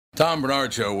Tom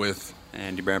Bernard Show with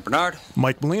Andy Brant Bernard,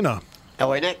 Mike Molina,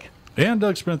 L.A. Nick, and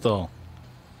Doug Sprinthal.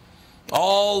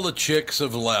 all the chicks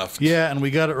have left. Yeah, and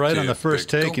we got it right on the first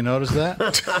take. You notice that?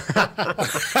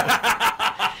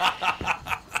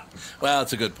 Well,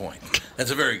 that's a good point. That's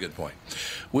a very good point.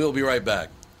 We'll be right back.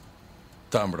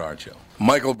 Tom Bernard Show.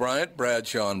 Michael Bryant,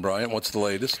 Bradshaw and Bryant, what's the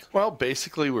latest? Well,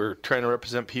 basically, we're trying to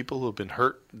represent people who have been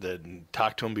hurt, then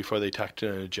talk to them before they talk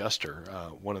to an adjuster.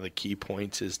 One of the key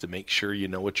points is to make sure you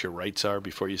know what your rights are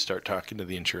before you start talking to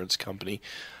the insurance company,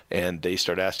 and they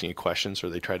start asking you questions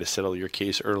or they try to settle your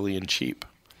case early and cheap.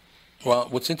 Well,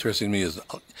 what's interesting to me is,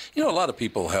 a lot of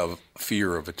people have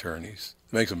fear of attorneys.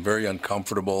 It makes them very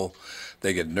uncomfortable.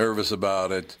 They get nervous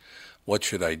about it. What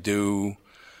should I do?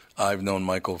 I've known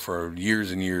Michael for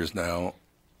years and years now,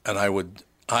 and I would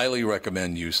highly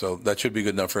recommend you. So that should be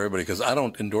good enough for everybody, because I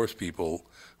don't endorse people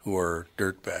who are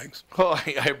dirtbags. Well,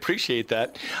 I appreciate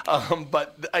that.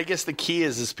 But I guess the key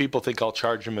is people think I'll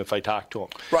charge them if I talk to them.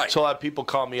 Right. So a lot of people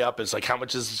call me up. It's like, how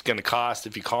much is this going to cost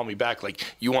if you call me back? Like,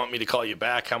 you want me to call you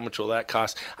back? How much will that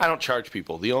cost? I don't charge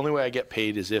people. The only way I get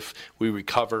paid is if we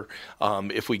recover,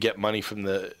 if we get money from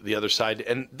the other side.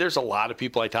 And there's a lot of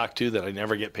people I talk to that I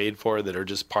never get paid for that are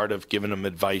just part of giving them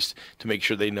advice to make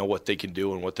sure they know what they can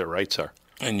do and what their rights are.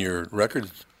 And your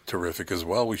record's terrific as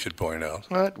well, we should point out.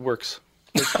 Well, it works.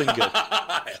 It's been good.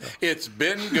 It's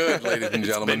been good, ladies and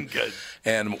gentlemen. It's been good.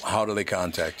 And how do they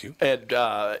contact you? And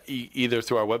either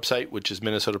through our website, which is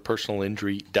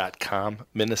minnesotapersonalinjury.com,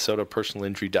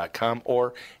 minnesotapersonalinjury.com,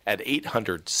 or at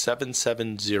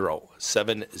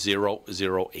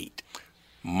 800-770-7008.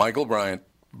 Michael Bryant,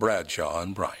 Bradshaw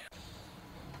and Bryant.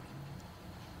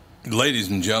 Ladies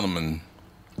and gentlemen,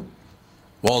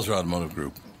 Walser Automotive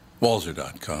Group,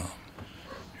 walser.com.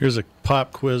 Here's a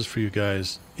pop quiz for you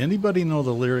guys. Anybody know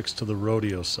the lyrics to the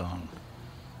rodeo song?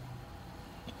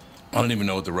 I don't even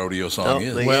know what the rodeo song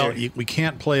is. Well, we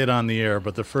can't play it on the air,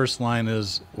 but the first line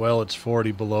is, well, it's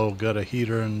 40 below, got a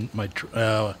heater in my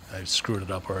I screwed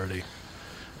it up already.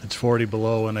 It's 40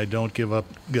 below and I don't give up,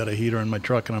 got a heater in my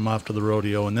truck and I'm off to the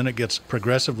rodeo. And then it gets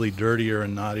progressively dirtier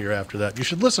and naughtier after that. You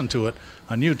should listen to it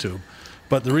on YouTube.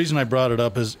 But the reason I brought it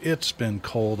up is it's been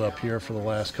cold up here for the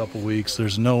last couple weeks.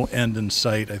 There's no end in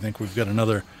sight. I think we've got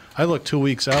another, I look 2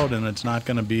 weeks out and it's not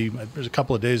going to be, there's a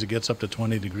couple of days it gets up to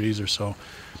 20 degrees or so.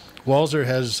 Walser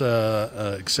has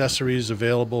accessories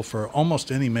available for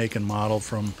almost any make and model,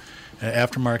 from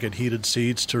aftermarket heated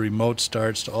seats to remote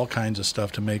starts to all kinds of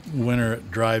stuff to make winter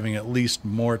driving at least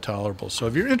more tolerable. So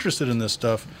if you're interested in this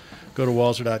stuff, go to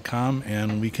walser.com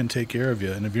and we can take care of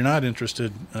you. And if you're not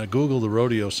interested, Google the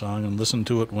rodeo song and listen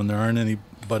to it when there aren't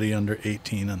anybody under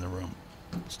 18 in the room.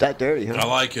 It's that dirty, huh? I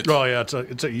like it. Oh, yeah,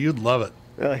 it's a you'd love it.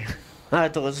 Really? I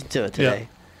have to listen to it today.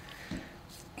 Yeah.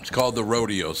 It's called the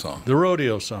rodeo song. The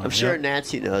rodeo song. I'm sure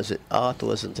Nancy knows it. I'll have to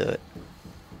listen to it.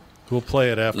 We'll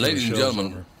play it after Ladies the and show's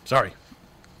gentlemen. over. Sorry.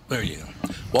 There you go.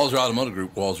 Walser Automotive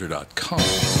Group, walser.com.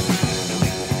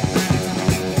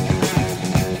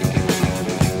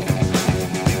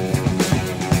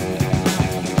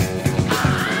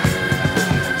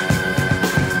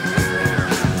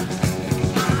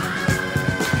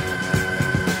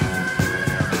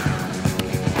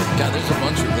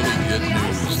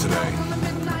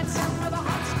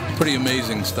 Pretty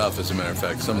amazing stuff, as a matter of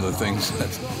fact. Some of the things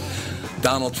that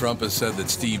Donald Trump has said, that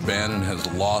Steve Bannon has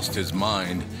lost his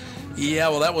mind. Yeah,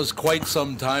 well, that was quite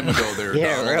some time ago there,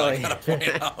 Yeah, Donald. really. I got to point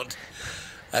out.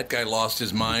 That guy lost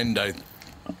his mind, I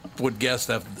would guess,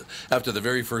 after the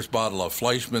very first bottle of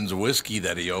Fleischmann's whiskey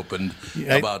that he opened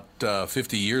about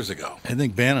 50 years ago. I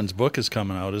think Bannon's book is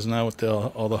coming out. Isn't that what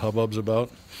all the hubbub's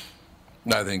about?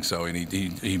 I think so. And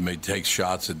he takes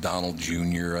shots at Donald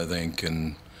Jr., I think,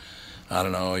 and I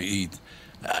don't know.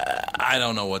 I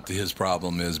don't know what his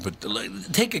problem is, but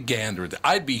take a gander at that.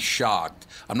 I'd be shocked.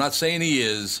 I'm not saying he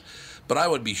is, but I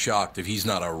would be shocked if he's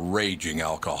not a raging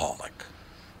alcoholic.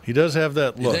 He does have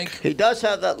that look. You think? He does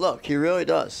have that look. He really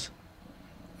does.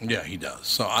 Yeah, he does.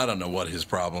 So I don't know what his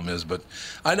problem is, but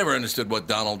I never understood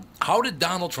how did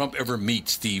Donald Trump ever meet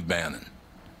Steve Bannon?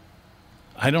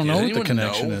 I don't know what the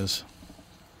connection is.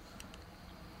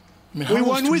 I mean, how We else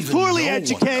won do we with even poorly know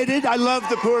educated. I love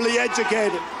the poorly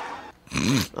educated.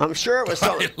 I'm sure it was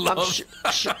something. I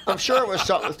I'm sure it was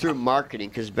something through marketing,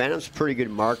 because Bannon's a pretty good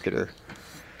marketer.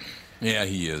 Yeah,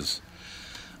 he is.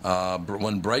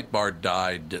 When Breitbart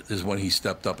died is when he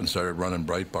stepped up and started running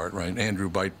Breitbart, right? Andrew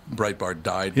Breitbart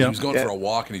died. Yeah. He was going for a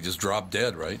walk and he just dropped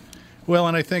dead, right? Well,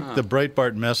 and I think the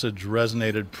Breitbart message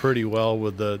resonated pretty well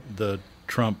with the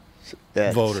Trump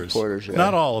voters. Supporters, yeah.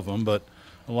 Not all of them, but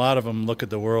a lot of them look at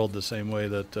the world the same way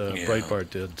that Breitbart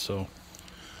did. So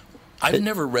I've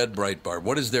never read Breitbart.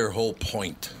 What is their whole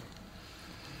point?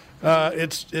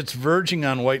 It's verging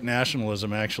on white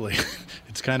nationalism. Actually,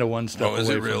 it's kind of one step Oh, is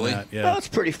away it really? from that. Yeah, Well, it's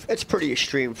pretty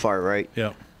extreme far right.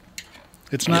 yeah.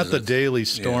 It's not Is the it? Daily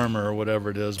Stormer or whatever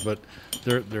it is, but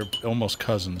they're almost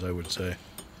cousins, I would say.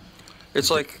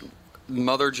 It's like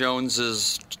Mother Jones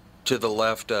is to the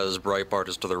left as Breitbart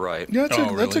is to the right. Yeah, that's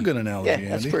a really? good analogy. Yeah,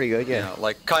 that's Andy. pretty good. Yeah. Yeah,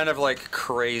 like kind of like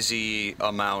crazy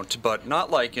amount, but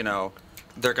not like,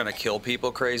 they're going to kill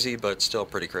people crazy, but still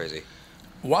pretty crazy.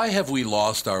 Why have we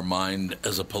lost our mind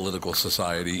as a political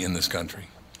society in this country?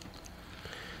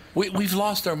 We've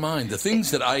lost our mind. The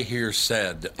things that I hear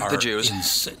said are The Jews.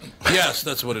 insane. Yes,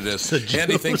 that's what it is. The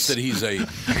Andy Jews. thinks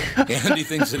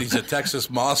that he's a Texas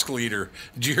mosque leader.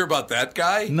 Did you hear about that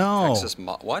guy? No.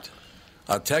 What?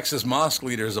 A Texas mosque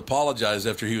leader has apologized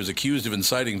after he was accused of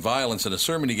inciting violence in a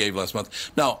sermon he gave last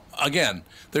month. Now, again,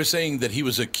 they're saying that he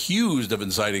was accused of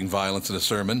inciting violence in a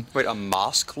sermon. Wait, a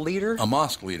mosque leader? A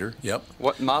mosque leader, yep.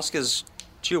 What mosque is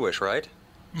Jewish, right?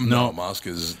 No, mosque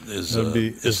is That would be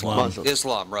Islam. Muslim.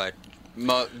 Islam, right.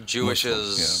 Jewish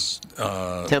is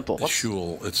Temple.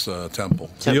 shul. It's a temple.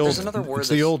 The old, There's another word it's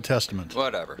the that's- Old Testament.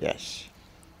 whatever. Yes.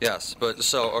 Yes,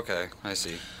 but okay, I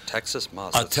see. Texas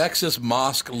mosque. A Texas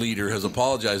mosque leader has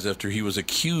apologized after he was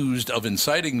accused of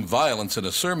inciting violence in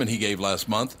a sermon he gave last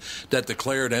month that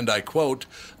declared, and I quote,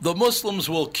 "The Muslims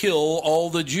will kill all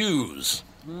the Jews."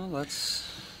 Well, that's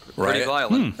Right. pretty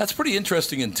violent. That's pretty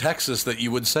interesting in Texas that you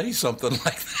would say something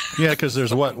like that. Yeah, because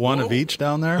there's one of each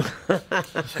down there.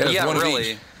 There's Yeah, one of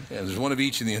really. each. Yeah, there's one of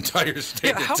each in the entire state.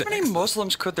 Yeah, of how many Texas.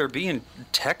 Muslims could there be in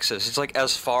Texas? It's like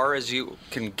as far as you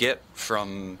can get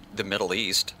from the Middle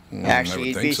East. I Actually, would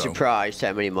you'd think be so. surprised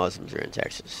how many Muslims are in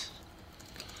Texas.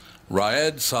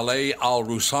 Raed Saleh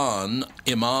Al-Rusan,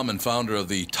 imam and founder of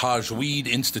the Tajweed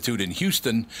Institute in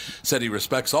Houston, said he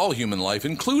respects all human life,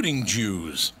 including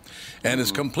Jews, and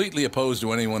is completely opposed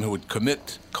to anyone who would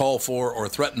commit, call for, or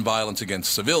threaten violence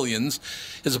against civilians.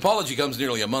 His apology comes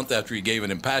nearly a month after he gave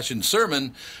an impassioned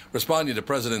sermon responding to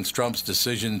President Trump's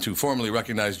decision to formally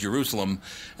recognize Jerusalem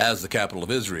as the capital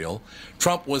of Israel.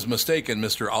 Trump was mistaken,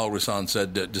 Mr. Al-Rusan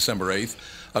said December 8th,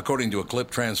 according to a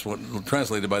clip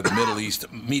translated by the Middle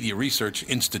East Media Research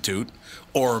Institute,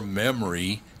 or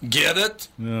MEMRI. Get it?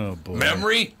 Oh boy.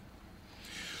 MEMRI?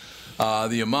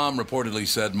 The Imam reportedly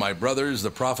said, "My brothers,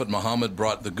 the Prophet Muhammad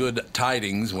brought the good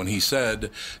tidings when he said,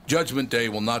 Judgment Day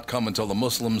will not come until the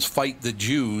Muslims fight the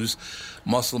Jews.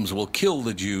 Muslims will kill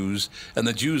the Jews, and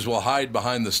the Jews will hide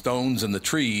behind the stones and the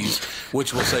trees,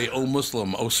 which will say, O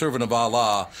Muslim, O servant of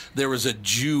Allah, there is a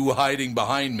Jew hiding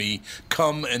behind me.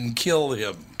 Come and kill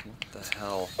him." What the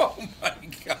hell? Oh, my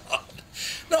God.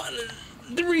 No,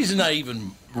 the reason I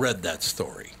even read that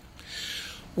story,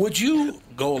 would you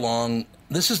go along?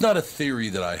 This is not a theory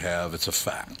that I have, it's a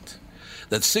fact.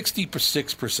 That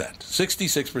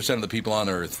 66% of the people on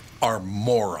Earth are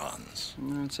morons.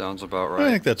 That sounds about I right.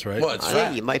 think that's right. Well, it's I think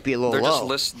fact. you might be a little They're low.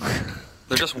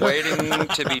 they're just waiting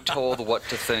to be told what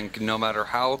to think. No matter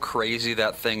how crazy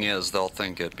that thing is, they'll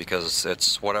think it because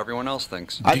it's what everyone else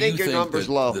thinks. I Do think you your number's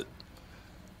that- low. that-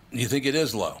 you think it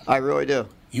is low? I really do.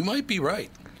 You might be right.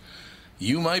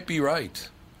 You might be right.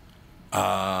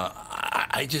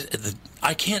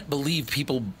 I can't believe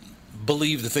people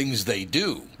believe the things they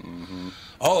do. Mm-hmm.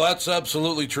 Oh, that's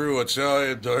absolutely true. It's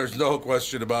there's no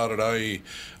question about it.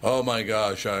 Oh my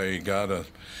gosh, I gotta.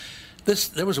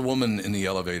 There was a woman in the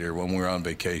elevator when we were on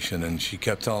vacation, and she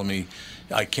kept telling me,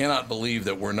 "I cannot believe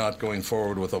that we're not going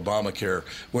forward with Obamacare.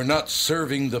 We're not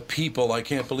serving the people. I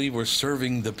can't believe we're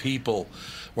serving the people.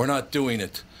 We're not doing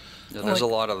it." Yeah, there's a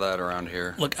lot of that around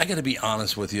here. Look, I got to be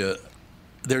honest with you.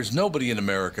 There's nobody in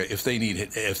America, if they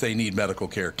need medical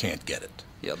care, can't get it.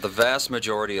 Yeah, the vast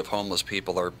majority of homeless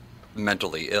people are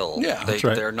mentally ill. Yeah, that's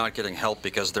right. They're not getting help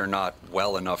because they're not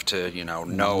well enough to,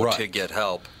 know Right. to get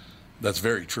help. That's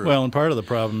very true. Well, and part of the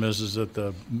problem is that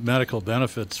the medical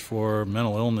benefits for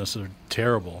mental illness are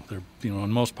terrible. They're,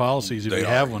 in most policies, if They you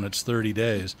have are. one, it's 30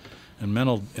 days. And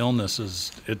mental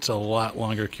illness it's a lot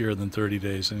longer cure than 30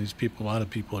 days. And a lot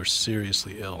of people are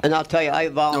seriously ill. And I'll tell you, I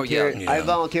volunteered. yeah. I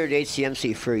volunteered at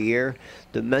HCMC for a year.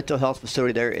 The mental health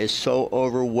facility there is so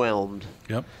overwhelmed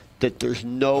Yep. that there's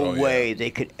no Oh, yeah. way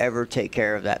they could ever take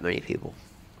care of that many people.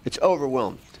 It's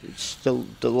overwhelmed. It's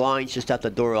the line's just out the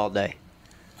door all day.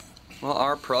 Well,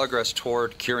 our progress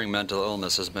toward curing mental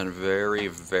illness has been very,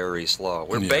 very slow.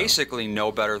 We're Yeah. basically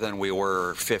no better than we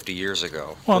were 50 years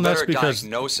ago. Well, we're and that's better at because-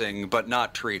 diagnosing, but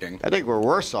not treating. I think we're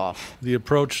worse off. The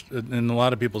approach in a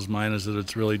lot of people's mind is that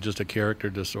it's really just a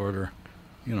character disorder.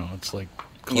 It's like Yeah,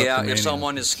 kleptomania. if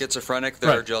someone is schizophrenic,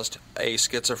 they're Right. just a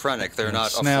schizophrenic. They're Yeah,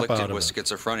 not snap afflicted out of with it.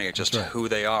 schizophrenia, just That's right. who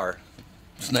they are.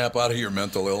 Snap out of your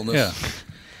mental illness.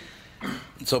 Yeah.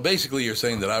 So basically, you're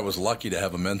saying that I was lucky to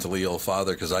have a mentally ill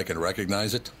father because I can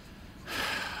recognize it.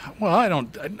 Well,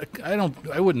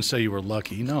 I wouldn't say you were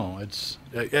lucky. No,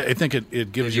 I think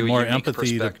it gives you more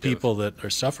empathy to people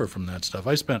that suffer from that stuff.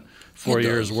 I spent 4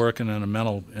 years working in a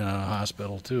mental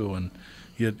hospital too, and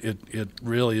it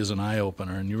really is an eye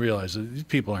opener. And you realize that these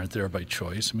people aren't there by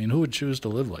choice. I mean, who would choose to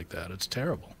live like that? It's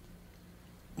terrible.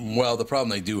 Well, the problem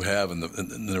they do have, and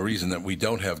the reason that we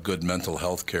don't have good mental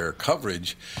health care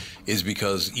coverage, is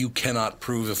because you cannot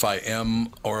prove if I am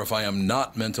or if I am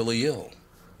not mentally ill.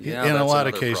 Yeah, in a lot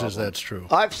of another cases, problem. that's true.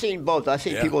 I've seen both. I've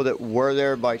seen people that were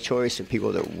there by choice and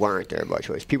people that weren't there by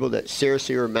choice. People that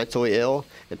seriously were mentally ill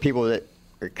and people that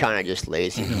are kind of just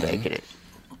lazy and faking it.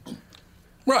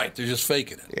 Right, they're just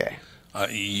faking it. Yeah.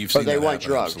 You've seen But they that want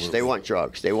happen, drugs. absolutely. They want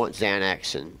drugs. They want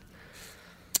Xanax and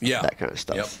that kind of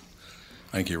stuff. Yep.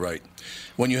 I think you're right.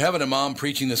 When you have an imam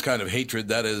preaching this kind of hatred,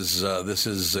 this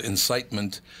is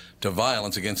incitement to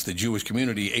violence against the Jewish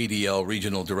community. ADL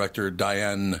Regional Director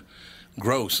Diane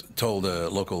Gross told a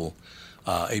local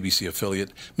ABC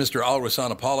affiliate. Mr. Al-Rassan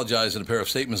apologized in a pair of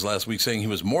statements last week, saying he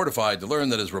was mortified to learn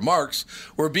that his remarks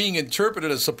were being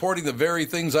interpreted as supporting the very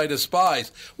things I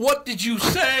despise. What did you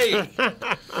say?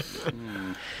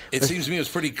 It seems to me it was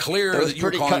pretty clear that you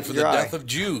were calling for the death of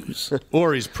Jews.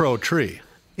 Or he's pro-tree.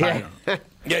 Yeah.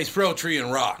 Yeah, he's pro-tree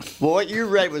and rock. Well, what you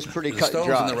read was pretty The cut and Stones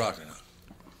dry. and the rock.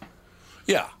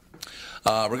 Yeah.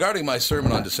 Regarding my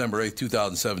sermon on December 8,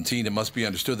 2017, it must be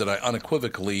understood that I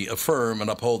unequivocally affirm and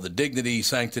uphold the dignity,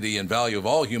 sanctity, and value of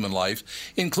all human life,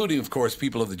 including, of course,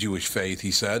 people of the Jewish faith,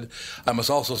 he said. I must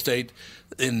also state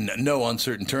in no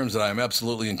uncertain terms that I am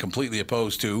absolutely and completely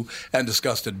opposed to and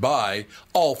disgusted by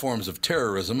all forms of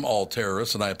terrorism, all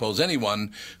terrorists, and I oppose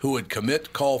anyone who would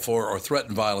commit, call for, or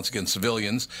threaten violence against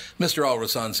civilians. Mr.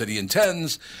 Al-Rassan said he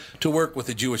intends to work with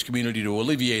the Jewish community to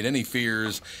alleviate any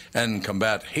fears and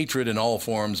combat hatred in all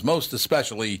forms, most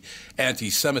especially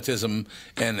anti-Semitism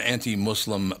and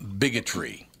anti-Muslim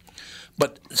bigotry.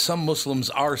 But some Muslims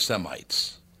are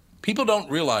Semites. People don't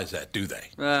realize that, do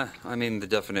they? I mean, the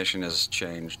definition has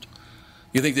changed.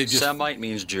 You think they just... Semite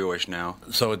means Jewish now.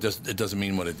 So it doesn't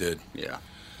mean what it did. Yeah.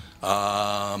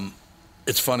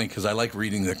 It's funny because I like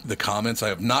reading the comments. I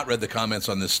have not read the comments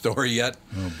on this story yet.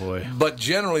 Oh, boy. But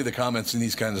generally the comments in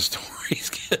these kinds of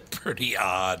stories get pretty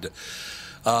odd.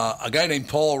 A guy named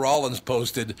Paul Rollins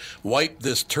posted, "Wipe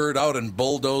this turd out and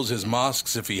bulldoze his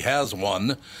mosques if he has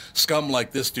one. Scum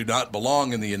like this do not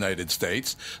belong in the United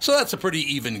States." So that's a pretty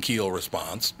even keel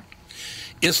response.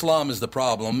 Islam is the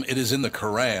problem. It is in the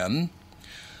Quran.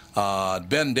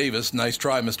 Ben Davis, nice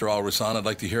try, Mr. Al-Rassan. I'd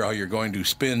like to hear how you're going to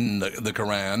spin the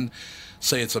Quran.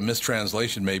 Say it's a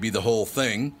mistranslation, maybe, the whole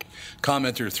thing.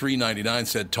 Commenter 399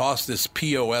 said, "Toss this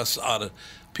POS out of..."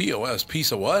 POS?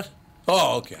 Piece of what?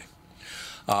 Oh, okay.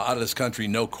 Out of this country,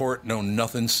 no court, no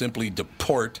nothing, simply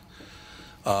deport.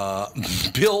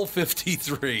 Bill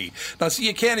 53. Now, see,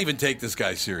 you can't even take this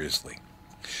guy seriously.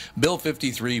 Bill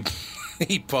 53,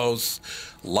 he posts,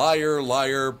 "Liar,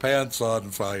 liar, pants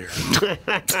on fire."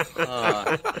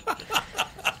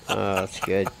 Oh, that's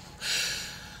good.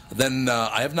 Then,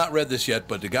 I have not read this yet,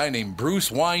 but a guy named Bruce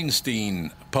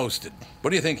Weinstein posted.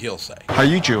 What do you think he'll say? Are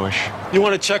you Jewish? You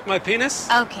want to check my penis?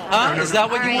 Okay. Huh? Is that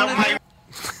what you want to do?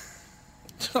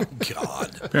 Oh,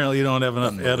 God. Apparently you don't have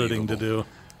enough editing to do.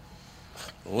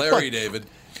 Larry David.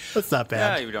 That's not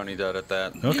Yeah, bad. you don't need to edit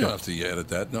that. You don't have to edit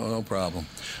that. No problem.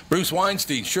 Bruce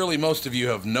Weinstein. Surely most of you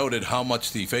have noted how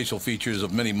much the facial features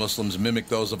of many Muslims mimic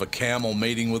those of a camel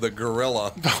mating with a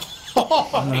gorilla.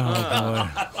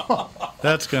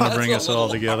 That's going to bring us all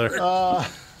together.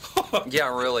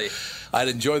 Yeah, really. I'd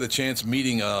enjoy the chance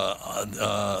meeting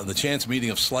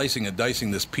of slicing and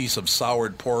dicing this piece of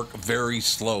soured pork very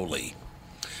slowly.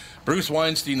 Bruce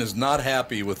Weinstein is not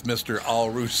happy with Mr.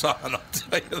 Al-Rassan, I'll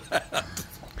tell you that.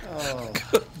 Oh.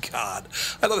 Good God.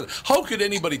 I love it. How could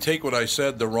anybody take what I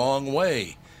said the wrong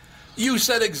way? You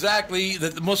said exactly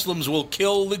that the Muslims will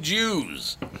kill the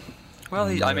Jews. Well,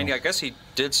 I mean, I guess he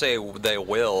did say they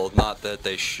will, not that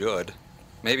they should.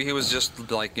 Maybe he was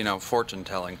just, like, fortune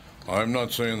telling. I'm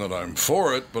not saying that I'm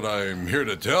for it, but I'm here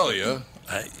to tell you.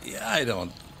 I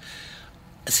don't.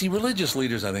 See, religious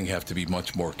leaders, I think, have to be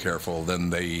much more careful than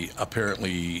they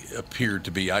apparently appear to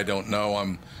be. I don't know.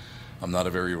 I'm not a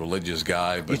very religious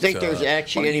guy. But You think there's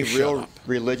actually any real up?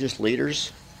 religious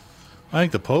leaders? I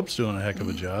think the Pope's doing a heck of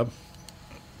a job.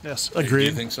 Yes, Do agreed.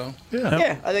 you think so? Yeah.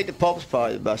 Yeah, I think the Pope's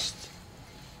probably the best.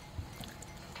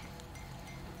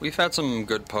 We've had some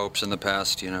good popes in the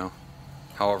past,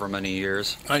 however many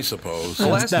years. I suppose. The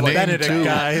last that Benedict Pope-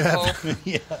 guy.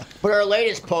 But our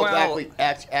latest Pope Well-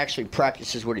 actually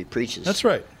practices what he preaches. That's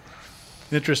right.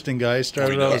 Interesting guy.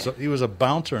 Started Oh, out he was a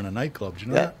bouncer in a nightclub. Do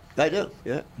you know Yeah, that? I do.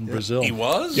 Yeah. In Brazil. He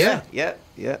was? Yeah.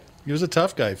 He was a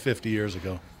tough guy 50 years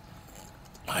ago.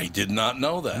 I did not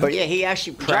know that. But yeah, he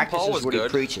actually Paul practices was what he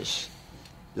good. preaches.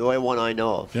 The only one I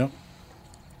know of. Yeah.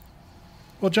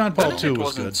 Well, John Paul Benedict too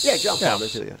was wasn't good. Yeah, John Paul did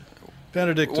too. Yeah.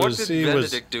 Benedict What was. did he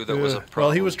Benedict was, do that was a Well, he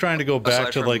problem? was trying to go back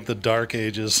Aside to from- like the Dark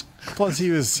Ages. Plus, he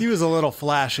was a little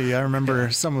flashy. I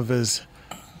remember some of his,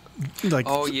 like,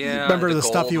 Oh, yeah, remember the the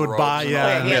stuff he gold would buy, robes and yeah, all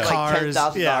Yeah, and he the had like cars,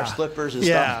 $10,000 slippers and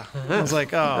yeah. stuff. I was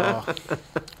like, oh,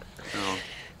 No.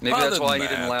 Maybe Other that's why than he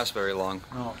didn't that- last very long.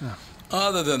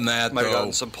 Other than that, Might have though,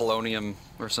 gotten some polonium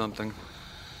or something.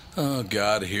 oh,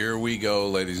 God, here we go,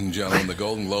 ladies and gentlemen. The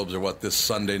Golden Globes are what, this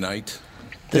Sunday night?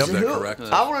 Is that Who- correct?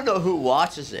 I want to know who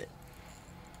watches it.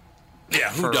 Yeah,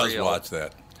 who For does real. watch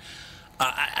that?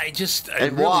 I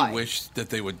And really why? wish that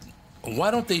they would.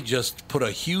 Why don't they just put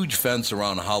a huge fence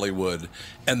around Hollywood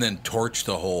and then torch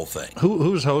the whole thing?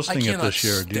 Who's hosting I it cannot this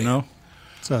year? Do you stand- know?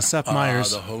 it's Seth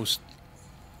Meyers. The host.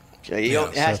 So you don't,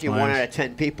 it has Seth to be 1 Meyers. out of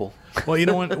 10 people. Well, you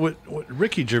know what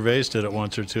Ricky Gervais did it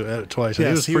once or twice.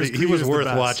 Yes, he was he was the worth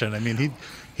best. watching. I mean,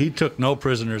 he took no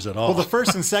prisoners at all. Well, the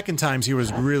first and second times he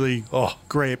was really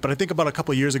great, but I think about a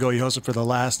couple of years ago he hosted for the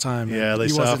last time. and yeah, they he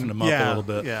softened wasn't- him up yeah, a little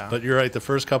bit. Yeah, But you're right. The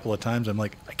first couple of times, I'm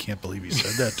like, I can't believe he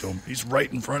said that to him. He's right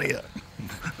in front of you.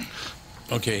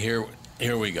 Okay,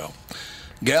 here we go.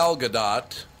 Gal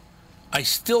Gadot. I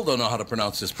still don't know how to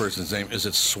pronounce this person's name. Is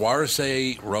it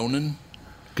Saoirse Ronan?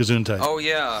 Gesundheit. Oh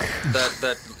yeah,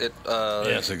 it.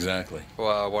 Yes, exactly.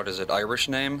 What is it? Irish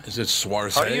name? Is it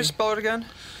Saoirse? How do you spell it again?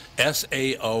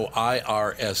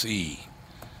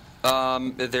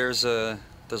 Saoirse.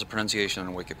 There's a pronunciation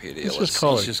on Wikipedia.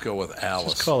 Let's just go with Alice.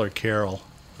 Let's call her Carol.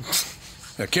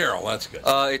 Carol, that's good.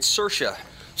 It's Saoirse.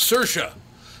 Saoirse.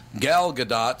 Gal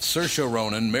Gadot, Saoirse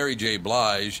Ronan, Mary J.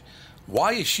 Blige.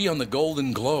 Why is she on the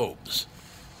Golden Globes?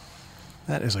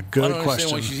 that is a I good don't understand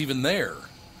question. why she's even there.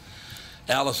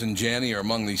 Alice and Janney are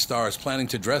among these stars planning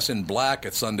to dress in black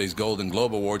at Sunday's Golden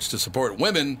Globe Awards to support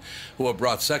women who have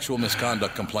brought sexual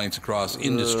misconduct complaints across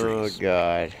industries. Oh,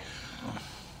 God.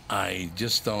 I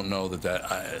just don't know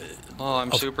that.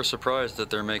 I'm super surprised that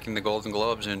they're making the Golden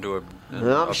Globes into an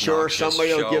I'm sure obnoxious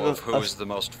somebody will show give of a- who's the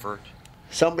most first.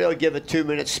 Somebody will give a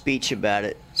 2-minute speech about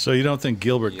it. So you don't think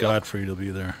Gilbert Gottfried will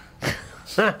be there?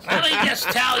 Let me just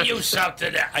tell you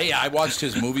something. I watched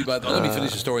his movie, but let me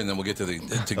finish the story and then we'll get to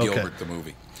Gilbert, the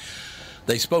movie.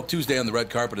 They spoke Tuesday on the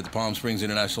red carpet at the Palm Springs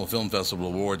International Film Festival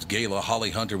Awards Gala. Holly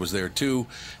Hunter was there too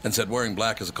and said wearing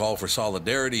black is a call for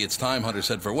solidarity. It's time, Hunter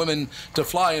said, for women to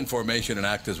fly in formation and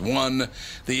act as one.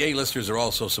 The A-listers are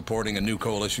also supporting a new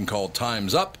coalition called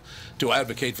Time's Up to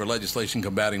advocate for legislation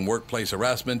combating workplace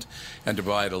harassment and to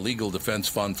provide a legal defense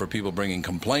fund for people bringing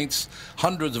complaints.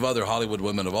 Hundreds of other Hollywood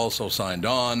women have also signed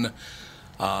on.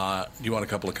 Do you want a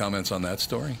couple of comments on that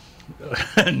story?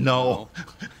 No.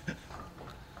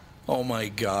 Oh, my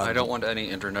God. I don't want any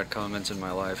internet comments in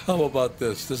my life. How about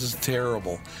this? This is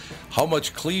terrible. How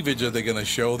much cleavage are they going to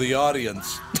show the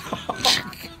audience?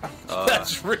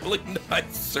 That's really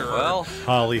nice, sir. Well,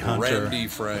 Holly Hunter. Randy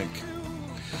Frank.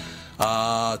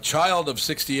 Child of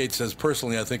 68 says,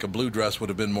 personally, I think a blue dress would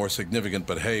have been more significant,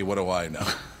 but hey, what do I know?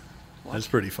 That's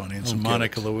pretty funny. It's a Okay.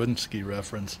 Monica Lewinsky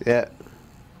reference. Yeah.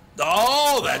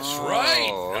 Oh, that's right.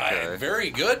 okay. Right. Very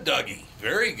good, Dougie.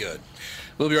 Very good.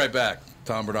 We'll be right back.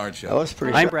 Tom Bernard Show. That was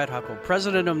pretty I'm Brad Huckle,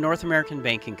 president of North American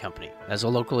Banking Company. As a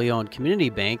locally owned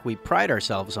community bank, we pride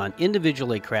ourselves on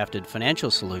individually crafted financial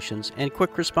solutions and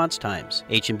quick response times.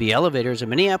 H&B Elevators, a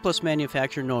Minneapolis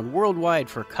manufacturer known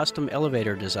worldwide for custom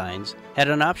elevator designs, had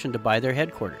an option to buy their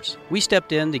headquarters. We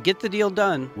stepped in to get the deal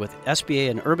done with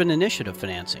SBA and Urban Initiative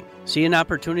financing. See an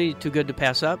opportunity too good to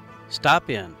pass up?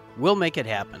 Stop in. We'll make it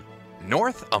happen.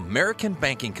 North American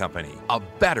Banking Company, a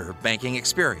better banking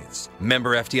experience.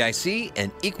 Member FDIC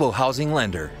and equal housing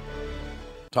lender.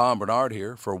 Tom Bernard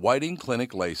here for Whiting Clinic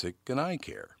LASIK and Eye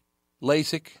Care.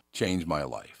 LASIK changed my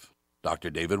life. Dr.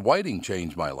 David Whiting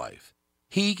changed my life.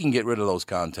 He can get rid of those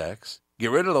contacts, get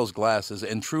rid of those glasses,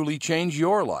 and truly change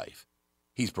your life.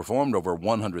 He's performed over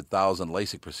 100,000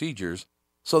 LASIK procedures,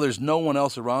 so there's no one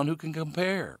else around who can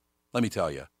compare. Let me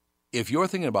tell you, if you're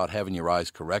thinking about having your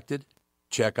eyes corrected,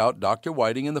 check out Dr.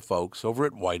 Whiting and the folks over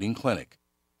at Whiting Clinic.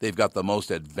 They've got the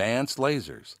most advanced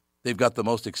lasers, they've got the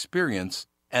most experience,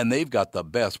 and they've got the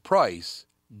best price,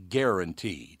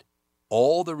 guaranteed.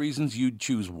 All the reasons you'd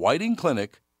choose Whiting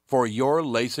Clinic for your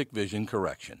LASIK vision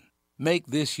correction. Make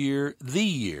this year the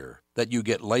year that you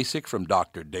get LASIK from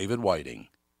Dr. David Whiting.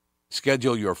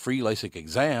 Schedule your free LASIK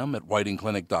exam at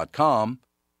whitingclinic.com,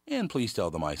 and please tell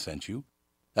them I sent you.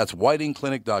 That's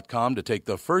whitingclinic.com to take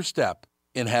the first step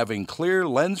in having clear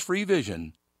lens-free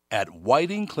vision at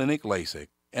Whiting Clinic LASIK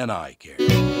and Eye Care.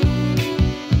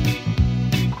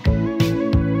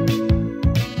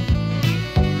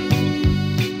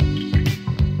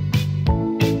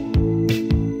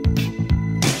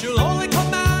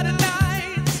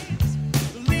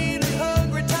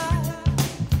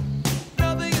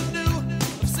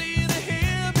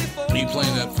 Are you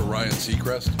playing that for Ryan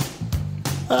Seacrest?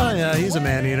 Oh, yeah, he's a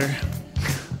man-eater.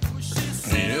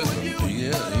 He is. He's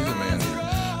a man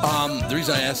eater. The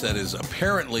reason I ask that is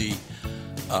apparently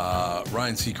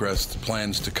Ryan Seacrest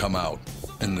plans to come out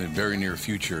in the very near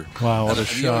future. Wow, what a The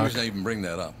shock. only reason I even bring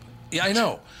that up. Yeah, I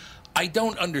know. I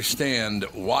don't understand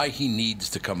why he needs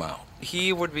to come out.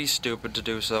 He would be stupid to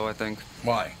do so, I think.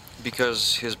 Why?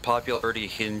 Because his popularity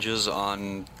hinges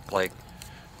on, like,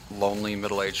 lonely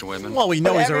middle-aged women. Well, we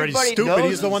know But he's already everybody stupid. knows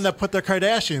He's the one that put the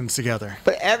Kardashians together.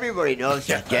 But everybody knows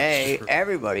he's gay. true.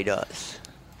 Everybody does.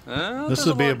 This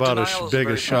would be about as big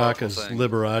a shock as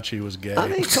Liberace was gay. I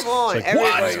mean, come on. It's like,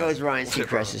 Everybody what? knows Ryan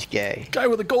Seacrest is gay. Guy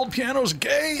with a gold piano's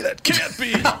gay? That can't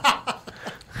be.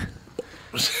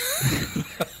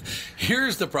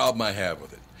 Here's the problem I have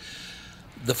with it.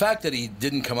 The fact that he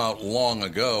didn't come out long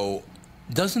ago,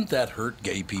 doesn't that hurt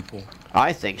gay people?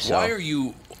 I think so. Why are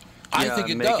you... I think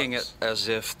it making does. it as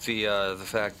if the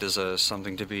fact is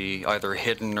something to be either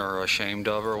hidden or ashamed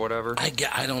of or whatever.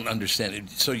 I don't understand it.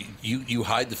 So you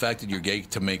hide the fact that you're gay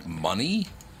to make money?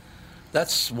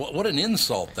 That's what an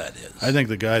insult that is. I think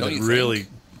the guy Don't that you really think?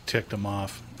 ticked him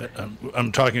off,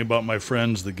 I'm talking about my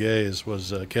friends, the gays,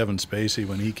 was Kevin Spacey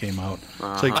when he came out.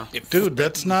 It's like, dude,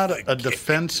 that's not a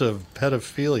defense of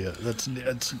pedophilia.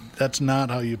 That's not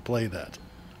how you play that.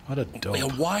 What a dope. Yeah,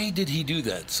 why did he do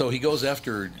that? So he goes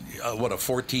after, a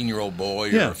 14-year-old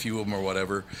boy or a few of them or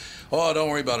whatever. Oh, don't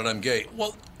worry about it, I'm gay.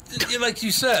 Well, like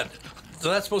you said, so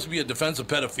that's supposed to be a defense of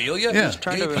pedophilia? Yeah.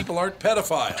 Gay people aren't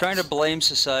pedophiles. Trying to blame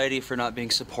society for not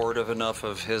being supportive enough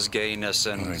of his gayness,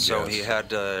 and so he had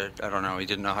to, I don't know, he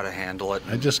didn't know how to handle it.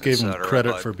 I just gave him et cetera,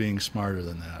 credit but- for being smarter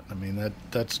than that. I mean,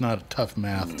 that's not tough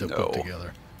math to put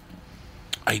together.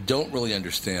 I don't really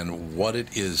understand what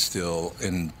it is still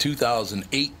in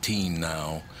 2018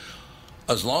 now.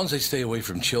 As long as they stay away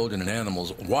from children and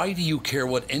animals, why do you care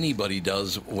what anybody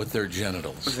does with their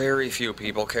genitals? Very few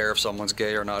people care if someone's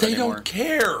gay or not They anymore. don't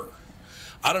care.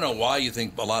 I don't know why you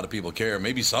think a lot of people care.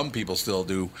 Maybe some people still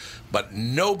do, but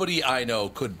nobody I know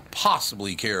could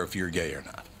possibly care if you're gay or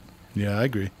not. Yeah, I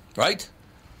agree. Right?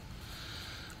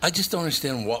 I just don't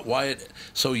understand why it.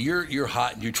 So you're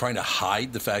hot. You're trying to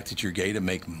hide the fact that you're gay to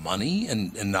make money,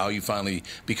 and now you finally,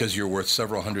 because you're worth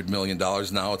several $100 million,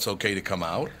 now it's okay to come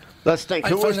out. Let's think. I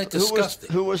Who find that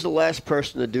disgusting. who was the last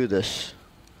person to do this?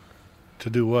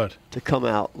 To do what? To come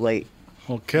out late.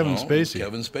 Well, Kevin Spacey.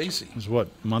 Kevin Spacey. It was what,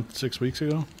 a month, 6 weeks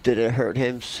ago? Did it hurt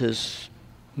him? His.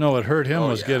 No, it hurt him Oh,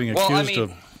 was yeah. getting Well, I accused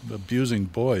mean- of abusing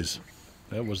boys.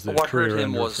 That was the What career hurt him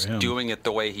ender was for him. doing it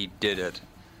the way he did it.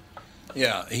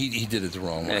 Yeah, he did it the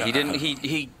wrong way. Yeah,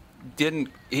 he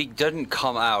didn't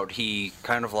come out. He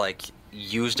kind of like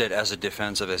used it as a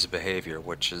defense of his behavior,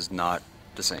 which is not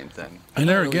the same thing. And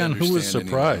there I don't again, really who was understand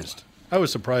surprised? I was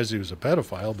surprised he was a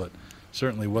pedophile, but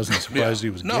certainly wasn't surprised he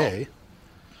was No. gay.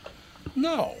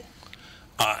 No.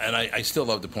 And I still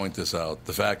love to point this out.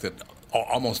 The fact that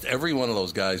almost every one of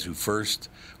those guys who first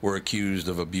were accused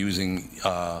of abusing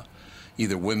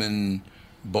either women,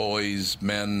 boys,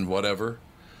 men, whatever,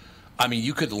 I mean,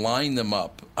 you could line them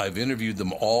up. I've interviewed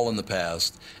them all in the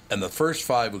past, and the first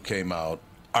 5 who came out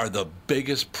are the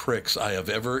biggest pricks I have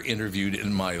ever interviewed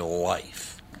in my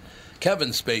life. Kevin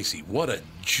Spacey, what a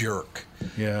jerk.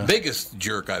 Yeah. Biggest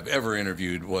jerk I've ever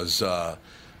interviewed was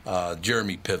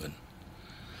Jeremy Piven.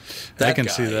 I can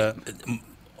see that.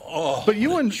 Oh, But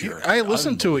you what a and jerk. I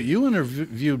listened to it. You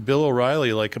interviewed Bill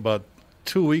O'Reilly like about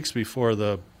 2 weeks before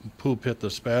the poop hit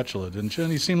the spatula, didn't you?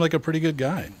 And he seemed like a pretty good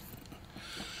guy.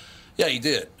 Yeah, he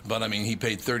did. But, I mean, he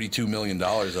paid $32 million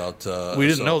out. We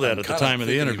didn't so know that I'm at the kinda time of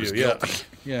the thinking he was interview. Yeah. guilty.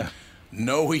 Yeah.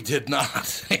 No, he did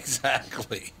not.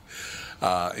 Exactly.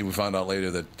 We found out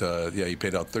later that, he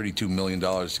paid out $32 million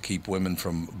to keep women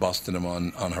from busting him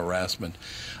on harassment.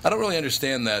 I don't really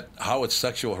understand that, how it's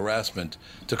sexual harassment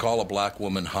to call a black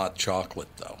woman hot chocolate,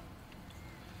 though.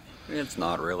 It's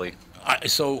not really.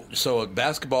 So a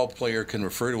basketball player can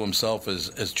refer to himself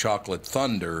as Chocolate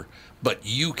Thunder, but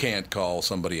you can't call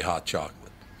somebody hot chocolate.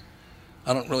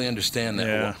 I don't really understand that.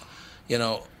 Yeah. You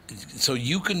know, so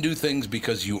you can do things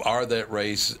because you are that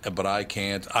race, but I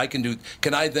can't.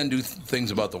 Can I then do things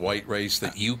about the white race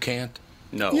that you can't?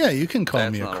 No. Yeah, you can call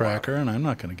That's me a not cracker, and I'm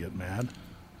not going to get mad.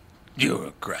 You're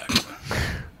a cracker.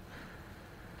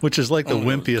 Which is like the Oh,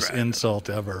 wimpiest cracker. insult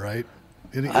ever, right?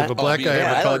 If a black guy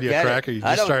ever called you a cracker, you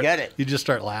just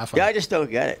start laughing. Yeah, I just don't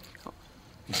get it.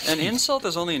 An insult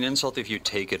is only an insult if you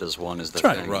take it as one, is the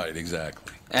That's thing. right,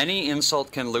 exactly. Any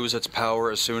insult can lose its power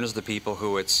as soon as the people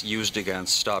who it's used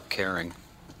against stop caring.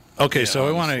 Okay, so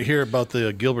I want to hear about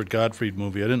the Gilbert Gottfried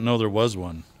movie. I didn't know there was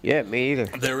one. Yeah, me either.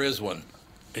 There is one.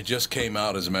 It just came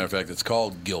out, as a matter of fact. It's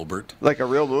called Gilbert. Like a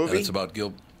real movie? And it's about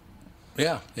Gilbert.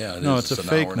 Yeah. It No, is. it's a an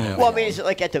fake hour and a half movie. Well, I mean, long. it's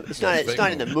like it's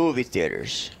not in the movie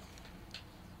theaters.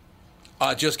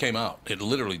 It just came out. It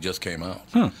literally just came out.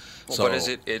 So, But is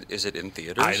it in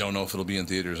theaters? I don't know if it'll be in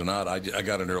theaters or not. I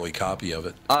got an early copy of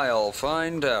it. I'll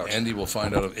find out. Andy will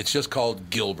find out. It's just called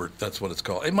Gilbert. That's what it's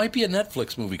called. It might be a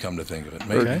Netflix movie, come to think of it.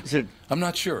 Maybe. Okay. I'm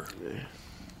not sure.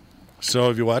 So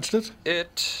have you watched it?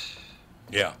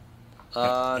 Yeah.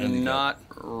 Not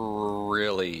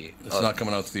really. It's not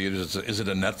coming out to theaters. Is it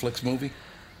a Netflix movie?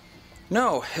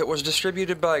 No, it was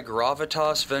distributed by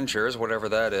Gravitas Ventures, whatever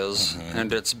that is,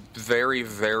 and it's very,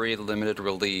 very limited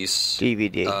release.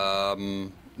 DVD.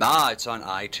 It's on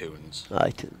iTunes.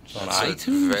 iTunes. On It's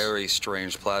iTunes? a very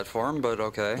strange platform, but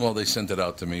okay. Well, they sent it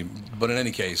out to me. But in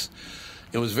any case,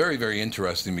 it was very, very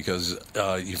interesting because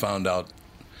you found out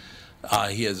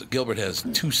Gilbert has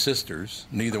two sisters.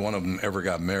 Neither one of them ever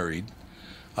got married.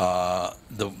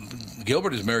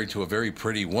 Gilbert is married to a very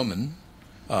pretty woman.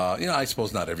 I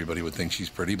suppose not everybody would think she's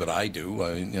pretty, but I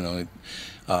do.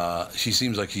 She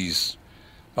seems like she's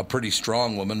a pretty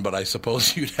strong woman, but I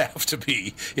suppose you'd have to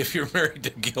be if you're married to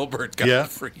Gilbert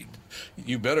Gottfried. Yeah.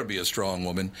 You better be a strong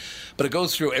woman. But it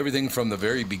goes through everything from the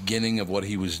very beginning of what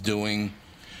he was doing,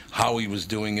 how he was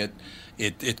doing it.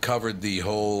 It covered the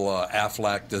whole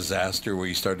Aflac disaster where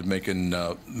he started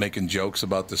making jokes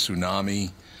about the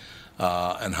tsunami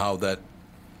and how that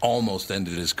almost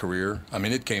ended his career. I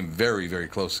mean, it came very, very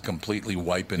close to completely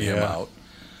wiping him out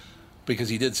because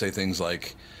he did say things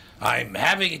like, I'm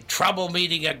having trouble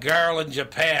meeting a girl in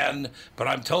Japan, but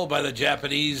I'm told by the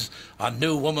Japanese a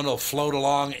new woman will float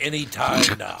along any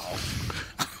time now.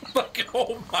 Like,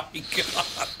 oh my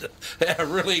God. Yeah,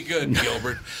 really good,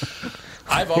 Gilbert.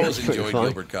 I've always enjoyed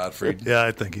Gilbert Gottfried. Yeah,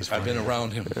 I think he's funny. I've been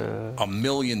around him a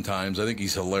million times. I think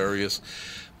he's hilarious.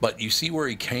 But you see where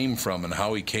he came from and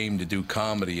how he came to do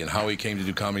comedy and how he came to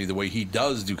do comedy the way he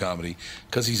does do comedy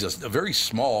because he's a very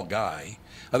small guy.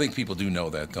 I think people do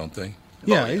know that, don't they?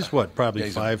 Yeah, he's what, probably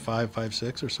 5'5",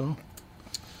 5'6" or so?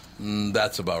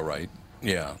 That's about right.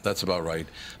 Yeah, that's about right.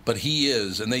 But he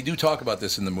is, and they do talk about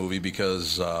this in the movie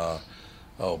because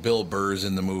Bill Burr's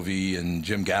in the movie and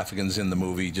Jim Gaffigan's in the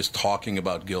movie just talking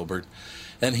about Gilbert.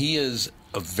 And he is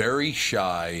a very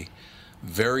shy,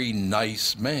 very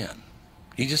nice man.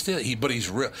 He just is. But he's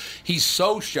real. He's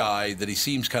so shy that he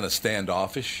seems kind of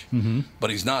standoffish. Mm-hmm. But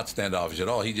he's not standoffish at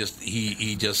all. He just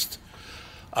is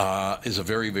a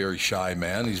very, very shy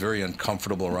man. He's very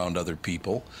uncomfortable around other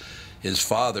people. His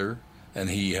father and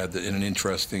he had an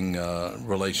interesting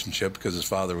relationship because his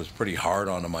father was pretty hard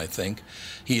on him, I think.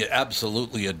 He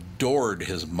absolutely adored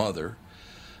his mother.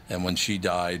 And when she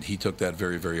died, he took that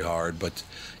very, very hard. But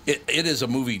it is a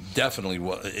movie, definitely,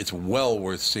 it's well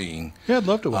worth seeing. Yeah, I'd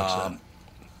love to watch that.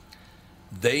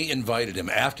 They invited him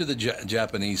after the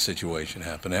Japanese situation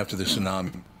happened, after the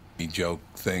tsunami joke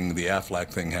thing, the Aflac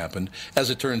thing happened. As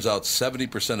it turns out,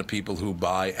 70% of people who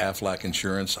buy Aflac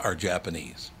insurance are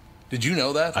Japanese. Did you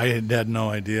know that? I had no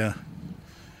idea.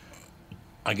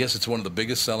 I guess it's one of the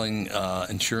biggest selling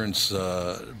insurance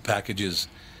packages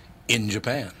in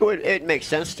Japan. Well, it makes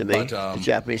sense to me. But, the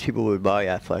Japanese people would buy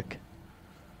Aflac.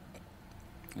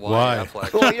 Why?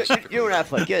 Aflac? Well, you know what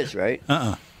Aflac is, right?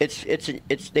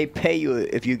 It's they pay you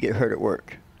if you get hurt at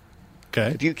work. Okay.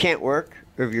 If you can't work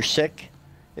or if you're sick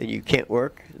and you can't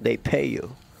work, they pay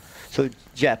you. So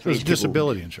Japanese It's people,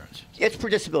 disability insurance. It's for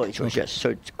disability insurance, yes.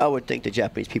 So I would think the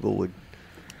Japanese people would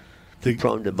be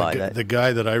prone to buy that. The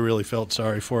guy that I really felt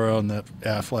sorry for on that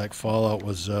Aflac fallout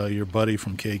was your buddy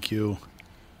from KQ. You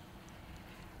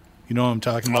know what I'm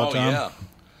talking about, Tom? Yeah.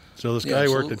 So this guy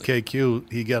worked at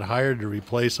KQ. He got hired to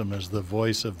replace him as the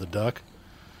voice of the duck.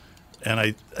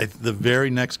 And the very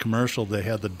next commercial, they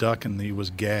had the duck, and he was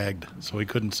gagged, so he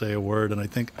couldn't say a word. And I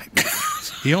think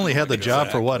he only had the job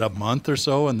for, a month or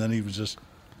so, and then he was just...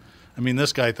 I mean,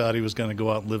 this guy thought he was going to go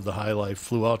out and live the high life,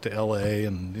 flew out to L.A.,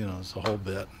 and, it's a whole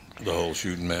bit. The whole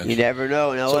shooting match. You never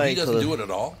know in L.A. So he doesn't do it at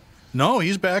all? No,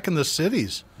 he's back in the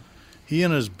cities. He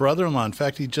and his brother-in-law, in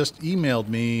fact, he just emailed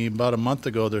me about a month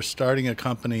ago. They're starting a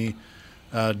company,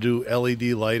 do LED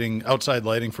lighting, outside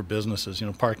lighting for businesses,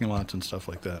 parking lots and stuff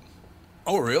like that.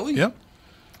 Oh, really? Yep.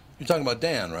 You're talking about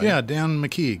Dan, right? Yeah, Dan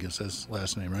McKeague is his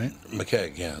last name, right?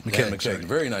 McKeague, yeah. McKeague, Dan McKeague.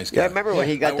 Very nice guy. Yeah, I remember when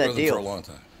he got I that worked with him deal for a long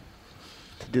time.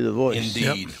 to do the voice.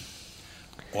 Indeed. Yep.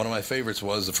 One of my favorites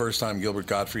was the first time Gilbert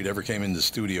Gottfried ever came into the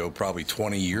studio, probably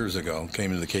 20 years ago,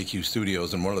 came into the KQ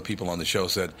studios, and one of the people on the show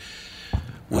said,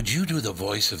 "Would you do the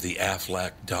voice of the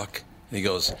Aflac duck?" And he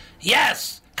goes,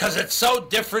 "Yes, because it's so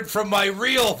different from my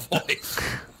real voice."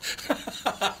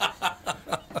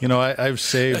 You know, I've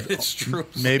saved It's true.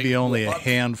 maybe only a What?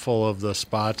 handful of the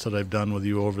spots that I've done with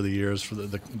you over the years for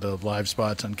the live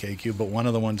spots on KQ, but one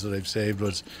of the ones that I've saved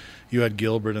was you had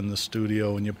Gilbert in the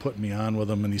studio and you put me on with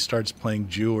him and he starts playing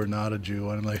Jew or Not a Jew,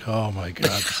 and I'm like, oh my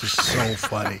God, this is so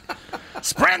funny.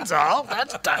 Sprenzel,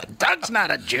 that's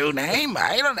not a Jew name.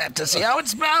 I don't have to see how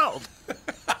it's spelled.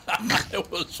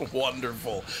 It was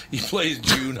wonderful. He plays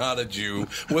Jew, Not a Jew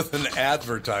with an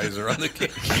advertiser on the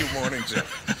KQ Morning Show.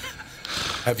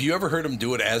 Have you ever heard him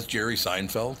do it as Jerry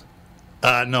Seinfeld?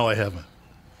 No, I haven't.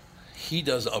 He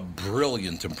does a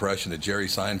brilliant impression of Jerry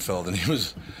Seinfeld,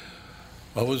 and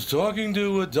I was talking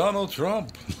to Donald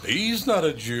Trump. He's not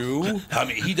a Jew. I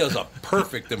mean, he does a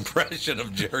perfect impression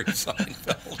of Jerry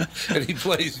Seinfeld, and he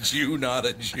plays Jew, Not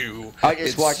a Jew. I just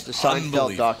It's watched the Seinfeld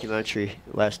unbelievable. documentary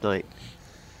last night.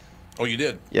 Oh, you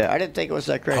did? Yeah, I didn't think it was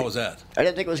that great. How was that? I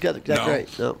didn't think it was that No?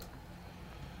 great. No.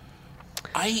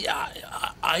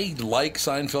 I like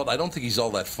Seinfeld. I don't think he's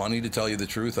all that funny, to tell you the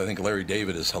truth. I think Larry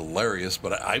David is hilarious,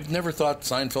 but I've never thought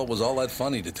Seinfeld was all that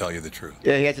funny, to tell you the truth.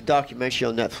 Yeah, he has a documentary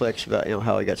on Netflix about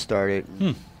how he got started,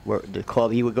 where the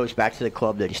club. He goes back to the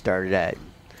club that he started at.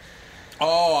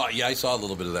 Oh, yeah, I saw a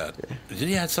little bit of that. Did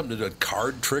he have something to do with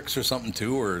card tricks or something,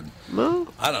 too? Or No.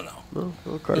 I don't know.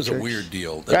 No It card was a tricks. weird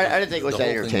deal. I didn't think it was The that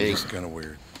whole thing entertaining. was kind of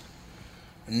weird.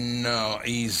 No,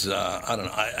 he's, I don't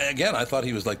know. I thought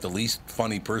he was like the least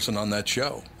funny person on that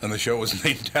show. And the show was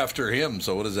named after him,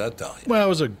 so what does that tell you? Well, it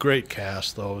was a great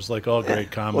cast, though. It was like all great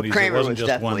comedies. Kramer it wasn't was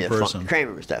just one definitely person.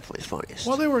 Kramer was definitely the funniest.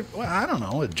 Well, they were, I don't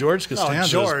know. George Costanza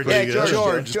George. was pretty Yeah, good.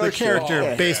 George, the George, character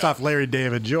yeah. based off Larry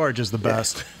David. George is the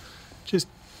best. Just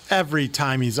every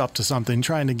time he's up to something,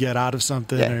 trying to get out of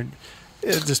something, Yeah. or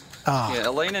it just Yeah,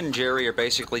 Elaine and Jerry are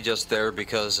basically just there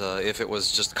because if it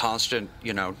was just constant,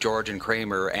 George and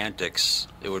Kramer antics,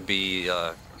 it would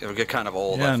get kind of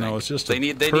old. Yeah, I think. no, it's just they a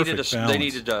needed perfect balance.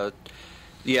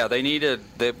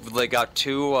 they got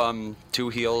two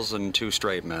heels and two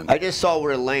straight men. I just saw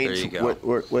where There Elaine's you go.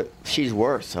 what she's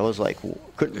worth. I was like,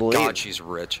 couldn't believe. God, it. she's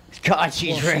rich. God,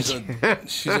 she's Well, rich.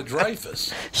 She's a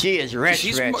Dreyfus. She is rich.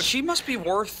 She must be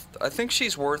worth. I think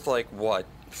she's worth like what?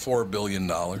 $4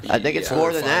 billion. I think it's Yeah. more 4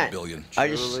 or than 5 that. billion.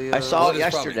 I saw Well, it it's probably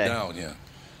yesterday. down, yeah.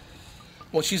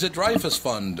 Well, she's a Dreyfus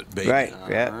Fund baby. Right.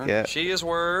 Yeah. She is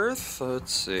worth.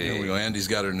 Let's see. Here we go. Andy's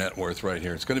got her net worth right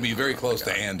here. It's going to be very close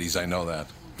to Andy's. I know that.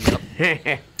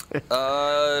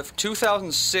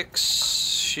 2006,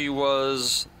 she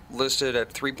was listed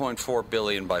at 3.4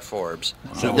 billion by Forbes.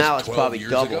 So That now was it's 12 probably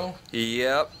years double.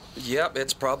 ago? Yep,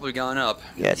 it's probably gone up.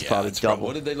 Yeah, it's probably double.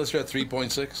 What did they list her at?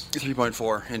 3.6?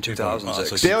 3.4 in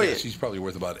 2006. So Billion. she's probably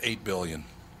worth about $8 billion.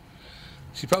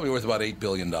 She's probably worth about $8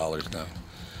 billion now.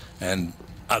 And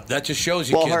that just shows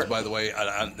you, Well, kids, her- by the way.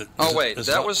 Oh wait, this-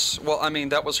 that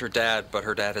was her dad, but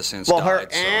her dad has since Well, died. her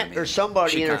so, aunt or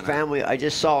somebody she in her kinda- family, I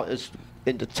just saw, is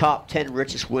in the top 10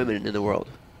 richest women in the world.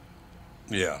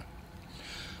 Yeah.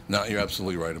 No, you're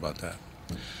absolutely right about that.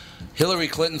 Hillary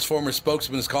Clinton's former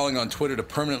spokesman is calling on Twitter to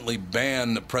permanently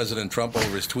ban President Trump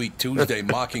over his tweet Tuesday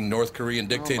mocking North Korean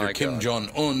dictator my Kim God.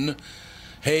 Jong-un.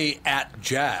 Hey, at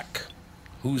Jack.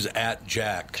 Who's at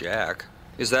Jack? Jack.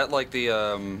 Is that like the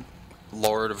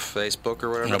Lord of Facebook or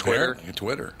whatever?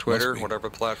 Twitter. Twitter, Must be. whatever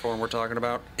platform we're talking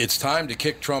about. It's time to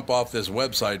kick Trump off this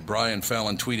website, Brian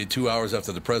Fallon tweeted 2 hours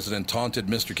after the president taunted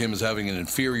Mr. Kim as having an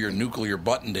inferior nuclear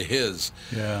button to his.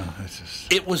 Yeah, it's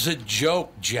just... It was a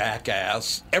joke,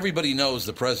 jackass. Everybody knows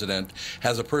the president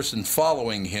has a person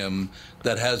following him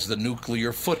that has the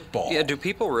nuclear football. Yeah, do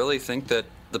people really think that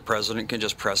the president can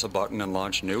just press a button and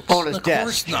launch nukes? On his Of desk.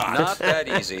 course not. Not that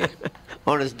easy.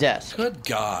 On his desk. Good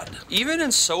God. Even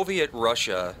in Soviet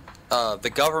Russia, the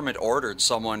government ordered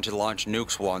someone to launch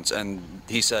nukes once, and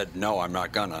he said, "No, I'm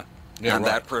not gonna." Yeah, and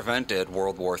right. that prevented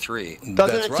World War III. Doesn't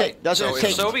That's it right. take? Doesn't So it if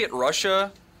take? Soviet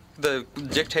Russia, the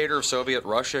dictator of Soviet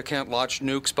Russia, can't launch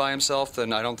nukes by himself,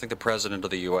 then I don't think the president of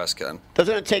the U.S. can.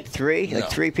 Doesn't it take three? No. Like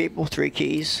 3 people, 3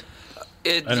 keys?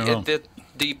 I don't know.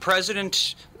 The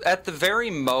president, at the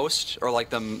very most, or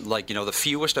the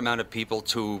fewest amount of people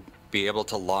to be able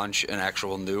to launch an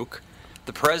actual nuke,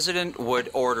 the president would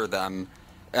order them,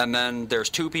 and then there's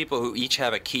 2 people who each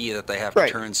have a key that they have to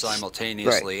Right. turn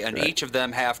simultaneously, and right. each of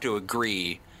them have to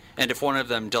agree. And if one of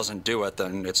them doesn't do it,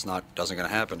 then it's not doesn't going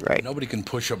to happen. Right. Nobody can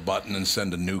push a button and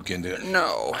send a nuke into it.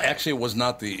 No. Actually, it was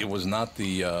not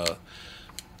the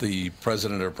the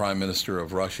president or prime minister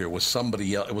of Russia was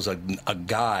somebody else. It was a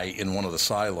guy in one of the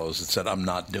silos that said, "I'm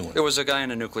not doing it." It was a guy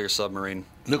in a nuclear submarine.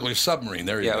 Nuclear submarine.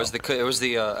 There you go. Yeah, it was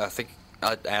the I think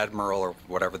admiral or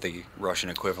whatever the Russian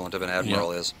equivalent of an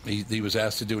admiral is. He was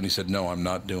asked to do it, and he said, "No, I'm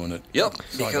not doing it." Yep,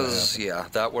 It's not gonna because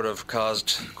happen. that would have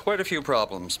caused quite a few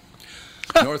problems.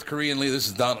 North Korean leader, this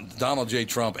is Donald J.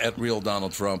 Trump, at real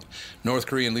Donald Trump. North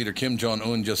Korean leader Kim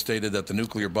Jong-un just stated that the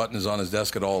nuclear button is on his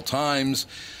desk at all times.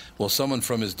 Will someone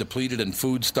from his depleted and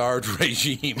food-starved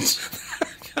regime?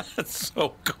 That's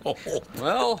so cold.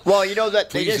 Well, you know that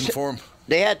Please inform.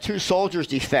 they had 2 soldiers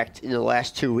defect in the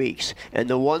last 2 weeks, and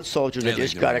the one soldier that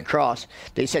just got across,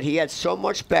 they said he had so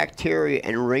much bacteria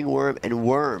and ringworm and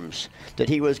worms that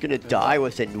he was going to die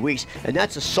within weeks, and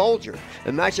that's a soldier.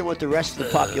 Imagine what the rest of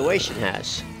the population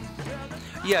has.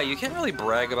 Yeah, you can't really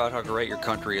brag about how great your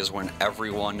country is when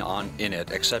everyone in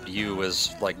it, except you,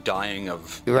 is like dying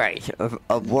of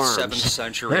of worms. 7th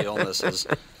century illnesses.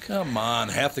 Come on,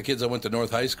 half the kids I went to North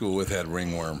High School with had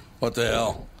ringworm. What the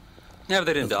hell? Yeah, but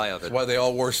they didn't die of it. That's why they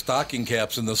all wore stocking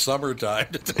caps in the summertime,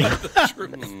 to tell you the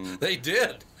truth. They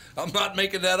did. I'm not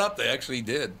making that up. They actually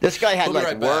did. This guy had We'll be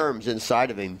like right back. worms inside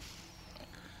of him.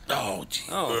 Oh, gee.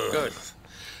 Oh, good.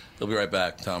 We'll be right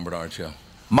back. Tom Bernard Show.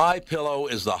 My Pillow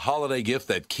is the holiday gift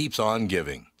that keeps on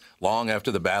giving. Long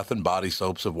after the bath and body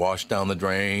soaps have washed down the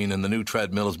drain and the new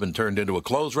treadmill has been turned into a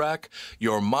clothes rack,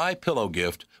 your My Pillow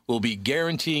gift will be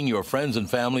guaranteeing your friends and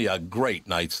family a great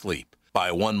night's sleep.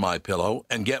 Buy one My Pillow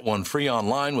and get one free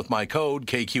online with my code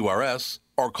KQRS,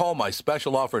 or call my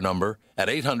special offer number at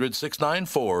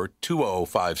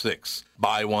 800-694-2056.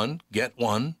 Buy one, get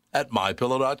one at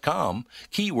MyPillow.com,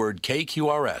 keyword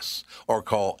KQRS, or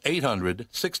call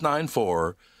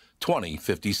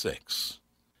 800-694-2056.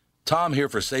 Tom here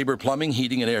for Sabre Plumbing,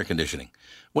 Heating, and Air Conditioning.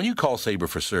 When you call Sabre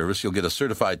for service, you'll get a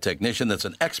certified technician that's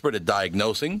an expert at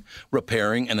diagnosing,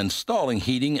 repairing, and installing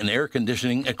heating and air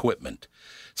conditioning equipment.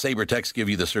 Sabre Techs give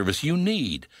you the service you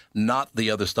need, not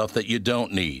the other stuff that you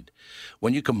don't need.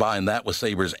 When you combine that with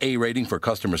Sabre's A rating for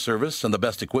customer service and the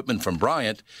best equipment from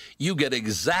Bryant, you get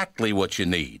exactly what you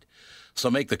need. So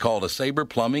make the call to Sabre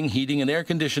Plumbing, Heating, and Air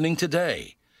Conditioning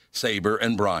today. Sabre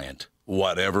and Bryant,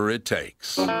 whatever it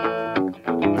takes.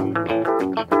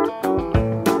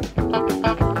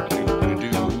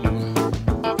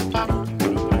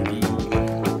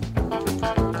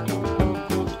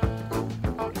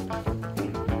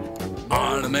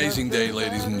 Amazing day,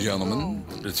 ladies and gentlemen.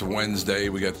 It's a Wednesday.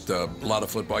 We got a lot of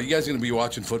football. You guys going to be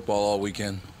watching football all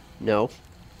weekend? No.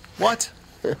 What?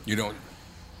 You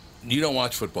don't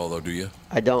watch football, though, do you?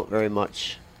 I don't very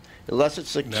much. Unless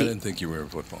it's a I didn't think you were in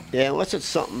football. Yeah, unless it's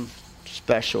something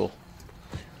special.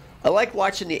 I like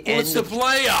watching the end. It's the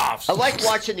playoffs. I like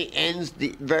watching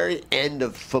the very end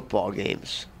of football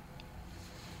games.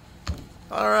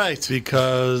 All right,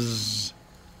 because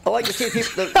I like to see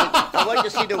I like to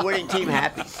see the winning team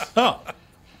happy. Oh,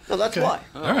 no, that's why.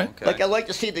 All right. Okay. Like I like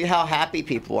to see how happy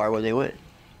people are when they win.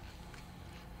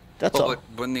 That's all. But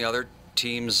wouldn't the other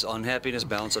team's unhappiness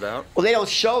balance it out? Well, they don't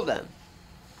show them.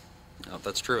 No,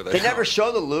 that's true. They never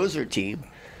show the loser team.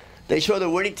 They show the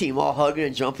winning team all hugging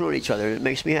and jumping on each other. It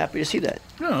makes me happy to see that.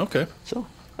 Oh, okay. So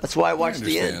that's why I watch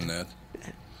the end. I understand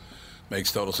that.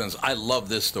 Makes total sense. I love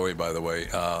this story, by the way.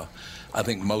 I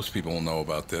think most people will know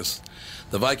about this.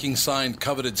 The Vikings signed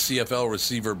coveted CFL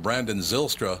receiver Brandon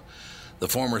Zylstra, the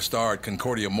former star at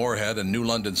Concordia Moorhead and New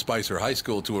London Spicer High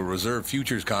School, to a reserve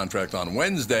futures contract on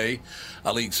Wednesday.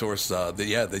 A league source,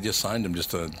 they just signed him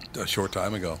just a short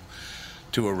time ago.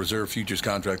 To a reserve futures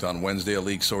contract on Wednesday, a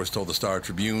league source told the Star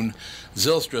Tribune.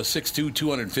 Zylstra, 6'2",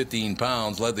 215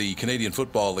 pounds, led the Canadian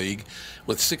Football League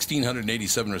with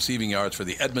 1,687 receiving yards for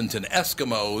the Edmonton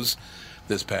Eskimos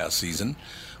this past season.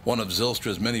 One of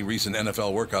Zylstra's many recent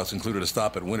NFL workouts included a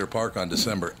stop at Winter Park on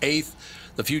December 8th.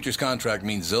 The futures contract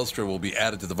means Zylstra will be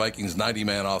added to the Vikings'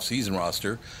 90-man off-season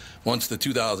roster once the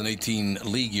 2018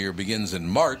 league year begins in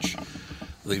March.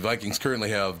 The Vikings currently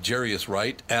have Jarius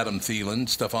Wright, Adam Thielen,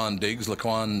 Stephon Diggs,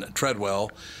 Laquan Treadwell,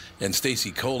 and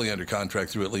Stacey Coley under contract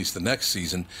through at least the next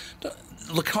season.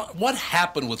 What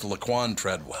happened with Laquan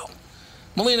Treadwell?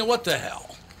 Melina, what the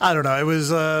hell? I don't know. It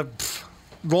was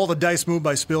roll the dice move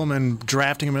by Spielman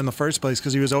drafting him in the first place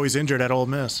because he was always injured at Ole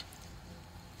Miss.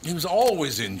 He was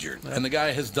always injured, and the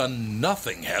guy has done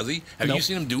nothing, has he? Have you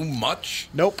seen him do much?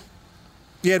 Nope.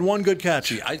 He had one good catch.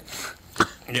 See,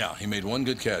 yeah, he made one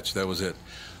good catch. That was it.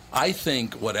 I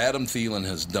think what Adam Thielen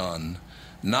has done,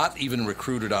 not even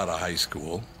recruited out of high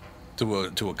school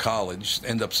to a college,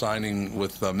 end up signing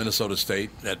with Minnesota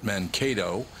State at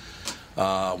Mankato,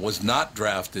 was not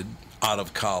drafted out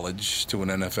of college to an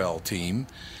NFL team,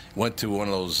 went to one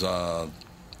of those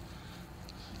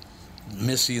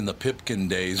Missy and the Pipkin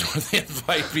days where they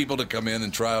invite people to come in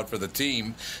and try out for the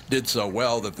team, did so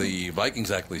well that the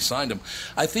Vikings actually signed him.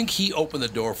 I think he opened the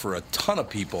door for a ton of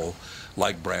people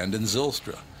like Brandon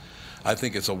Zylstra. I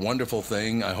think it's a wonderful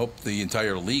thing. I hope the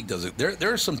entire league does it.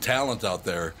 There's some talent out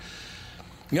there.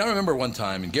 You know, I remember one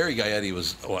time, and Gary Gaetti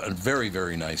was a very,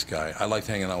 very nice guy. I liked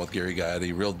hanging out with Gary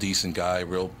Gaetti, real decent guy,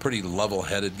 real pretty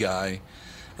level-headed guy.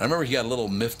 And I remember he got a little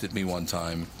miffed at me one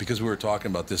time because we were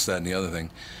talking about this, that, and the other thing.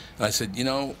 And I said, you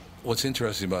know, what's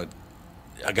interesting about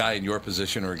a guy in your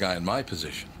position or a guy in my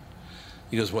position?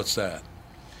 He goes, what's that?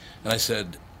 And I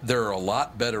said, there are a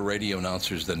lot better radio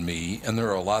announcers than me, and there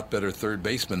are a lot better third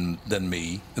basemen than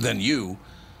you,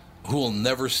 who will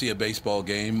never see a baseball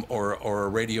game or a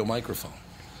radio microphone.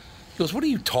 He goes, what are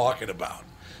you talking about?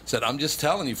 I said, I'm just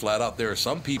telling you flat out, there are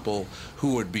some people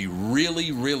who would be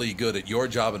really, really good at your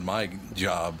job and my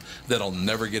job that'll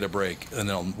never get a break,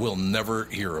 and we'll never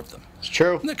hear of them. It's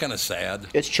true. Isn't that kind of sad?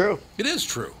 It's true. It is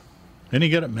true. Didn't he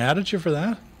get mad at you for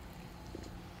that?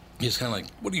 He's kind of like,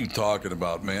 what are you talking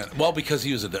about, man? Well, because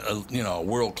he was a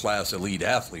world-class elite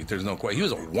athlete. There's no question. He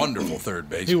was a wonderful third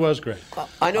baseman. He was great.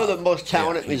 I know the most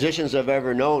talented musicians I've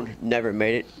ever known never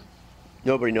made it.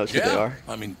 Nobody knows who they are.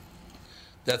 I mean,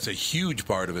 that's a huge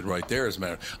part of it right there, as a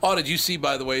matter. Oh, did you see,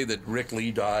 by the way, that Rick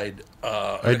Lee died?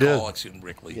 I did.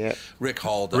 Rick Lee. Yeah. Rick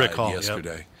Hall died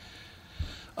yesterday.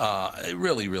 Yep.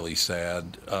 Really, really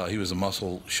sad. He was a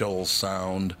Muscle Shoals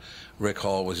sound. Rick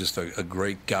Hall was just a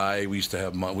great guy. We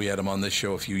had him on this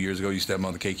show a few years ago. We used to have him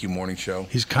on the KQ Morning Show.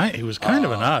 He was kind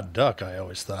of an odd duck, I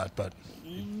always thought, but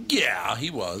yeah, he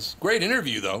was. Great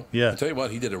interview, though. Yeah. I'll tell you what,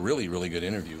 he did a really, really good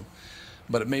interview.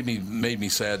 But it made me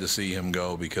sad to see him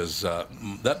go because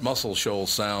that Muscle Shoals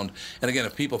sound. And again,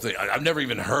 if people think I've never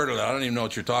even heard of it, I don't even know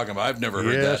what you're talking about. I've never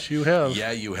heard that. Yes, you have.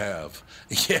 Yeah, you have.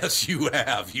 Yes, you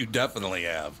have. You definitely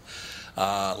have.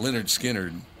 Leonard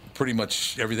Skinner, pretty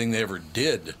much everything they ever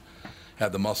did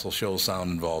had the Muscle Shoals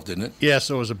sound involved, didn't it? Yeah.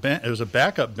 So it was a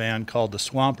backup band called the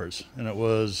Swampers, and it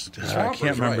was I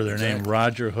can't remember their name.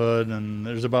 Roger Hood, and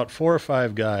there's about 4 or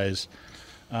 5 guys.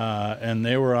 And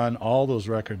they were on all those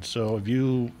records. So if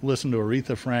you listen to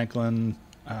Aretha Franklin,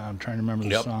 I'm trying to remember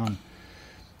the song.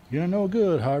 You're no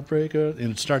good, Heartbreaker.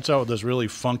 And it starts out with this really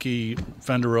funky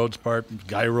Fender Rhodes part.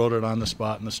 Guy wrote it on the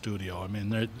spot in the studio. I mean,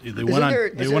 they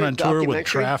went on tour with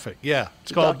Traffic. Yeah,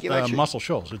 it's called Muscle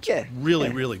Shoals. It's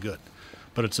really good.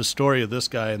 But it's a story of this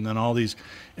guy and then all these.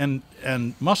 And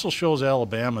Muscle Shoals,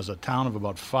 Alabama is a town of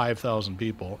about 5,000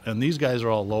 people. And these guys are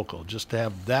all local. Just to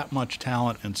have that much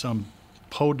talent in some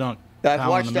podunk I've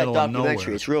watched in the that middle documentary. of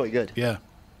nowhere. It's really good. Yeah.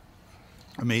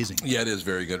 Amazing. Yeah, it is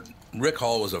very good. Rick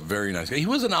Hall was a very nice guy. He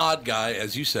was an odd guy,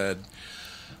 as you said.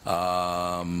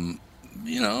 Kind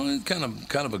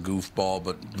of a goofball,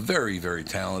 but very, very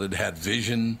talented. Had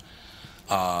vision.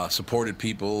 Supported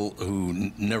people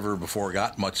who never before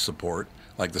got much support,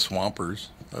 like the Swampers.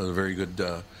 A very good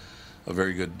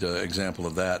example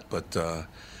of that. But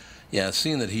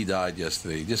seeing that he died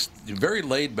yesterday, just a very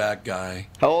laid back guy.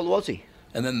 How old was he?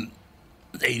 And then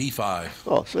 85.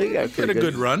 Oh, so he got a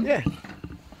good run. Yeah.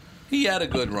 He had a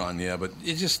good run, yeah, but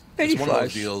it's one of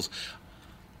those deals.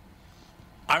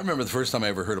 I remember the first time I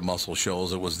ever heard of Muscle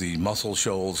Shoals. It was the Muscle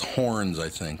Shoals Horns, I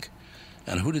think.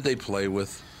 And who did they play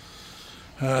with?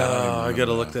 I got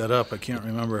to look that up. I can't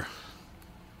remember.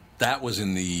 That was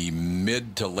in the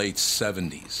mid to late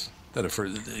 70s.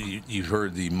 You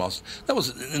heard the Muscle. That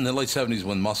was in the late 70s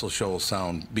when Muscle Shoals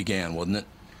sound began, wasn't it?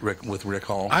 With Rick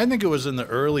Hall? I think it was in the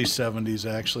early 70s,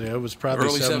 actually. It was probably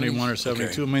early 71 70s? or 72.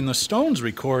 Okay. I mean, the Stones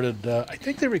recorded, I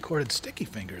think they recorded Sticky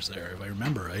Fingers there, if I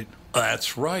remember right.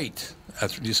 That's right.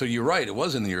 So you're right. It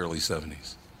was in the early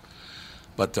 70s.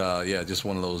 But, just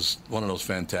one of those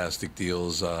fantastic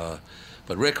deals.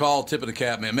 But Rick Hall, tip of the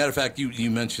cap, man. Matter of fact, you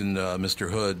mentioned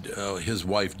Mr. Hood. His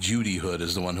wife, Judy Hood,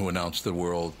 is the one who announced to the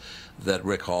world that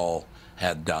Rick Hall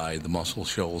had died, the Muscle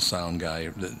Shoals sound guy.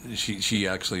 She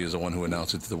actually is the one who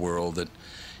announced it to the world that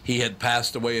he had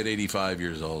passed away at 85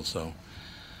 years old. So,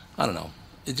 I don't know.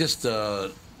 It just one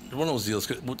of those deals,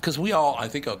 because I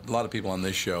think a lot of people on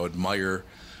this show admire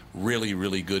really,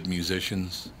 really good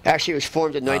musicians. Actually, it was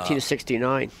formed in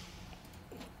 1969.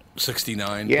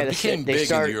 69? Yeah, it became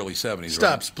big in the early 70s,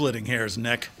 Stop right? splitting hairs,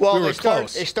 Nick. Well, we were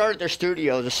close. They started their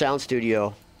studio, the sound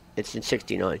studio. It's in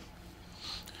 69.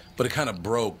 But it kind of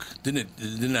broke. It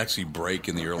didn't actually break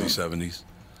in the early 70s?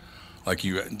 Like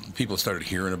people started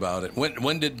hearing about it.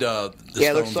 When did the Stones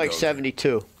it looks like go?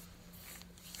 72.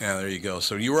 Yeah, there you go.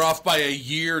 So you were off by a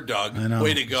year, Doug. I know.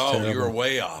 Way to go. Terrible. You were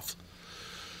way off.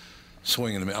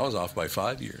 Swinging. I was off by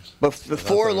 5 years. But the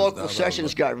 4 local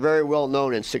sessions got very well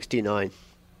known in 69.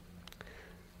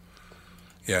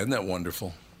 Yeah, isn't that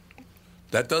wonderful?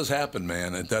 That does happen,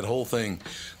 man. That whole thing.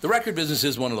 The record business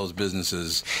is one of those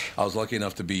businesses. I was lucky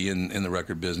enough to be in the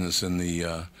record business in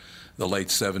the late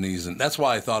 70s, and that's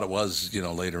why I thought it was,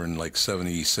 later in like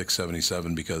 76,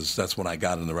 77, because that's when I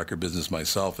got in the record business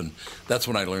myself, and that's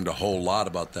when I learned a whole lot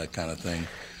about that kind of thing.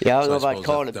 Yeah, I don't know if I'd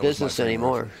call it a business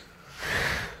anymore.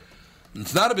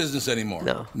 It's not a business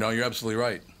anymore. No, you're absolutely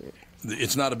right.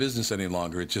 It's not a business any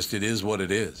longer. It is what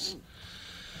it is.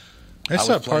 I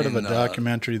saw part of a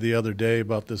documentary the other day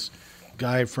about this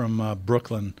guy from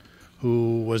Brooklyn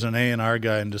who was an A&R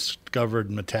guy and discovered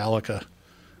Metallica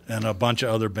and a bunch of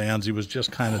other bands. He was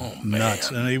just kind of nuts.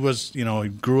 And he was, he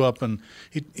grew up and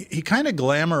he kind of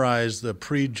glamorized the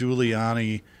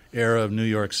pre-Giuliani era of New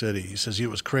York City. He says it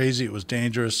was crazy, it was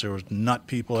dangerous, there was nut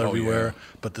people everywhere,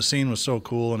 but the scene was so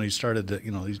cool, and he started to,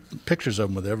 these pictures of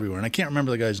him with everywhere. And I can't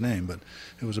remember the guy's name, but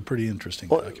it was a pretty interesting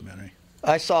documentary.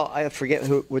 I forget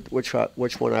which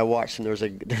one I watched, and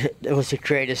there was the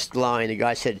greatest line. The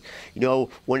guy said,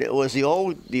 when it was the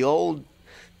old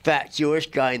fat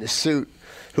Jewish guy in the suit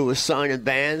who was signing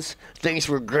bands, things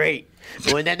were great.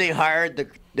 When then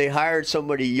they hired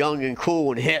somebody young and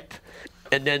cool and hip,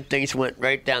 and then things went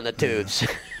right down the tubes.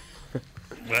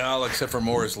 Well, except for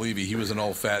Morris Levy, he was an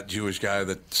old fat Jewish guy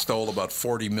that stole about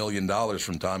 $40 million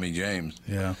from Tommy James.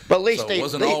 Yeah, but at least it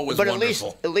wasn't always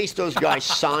wonderful. At least those guys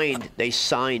signed. They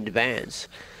signed bands.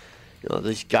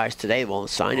 These guys today won't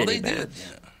sign any bands. Did,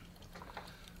 yeah.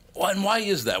 Well, and why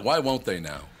is that? Why won't they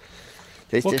now?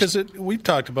 Because we've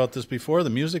talked about this before. The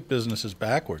music business is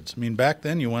backwards. I mean, back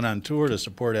then you went on tour to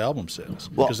support album sales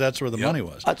because that's where the money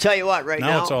was. I'll tell you what, now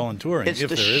now it's all in touring. It's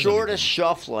the shortest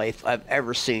shelf life I've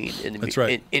ever seen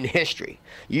in history.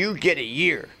 You get a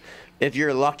year, if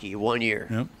you're lucky, 1 year.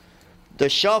 Yep. The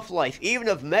shelf life, even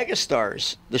of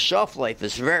megastars, the shelf life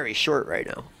is very short right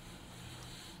now.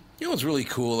 You know what's really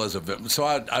cool so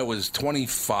I was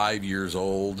 25 years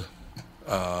old.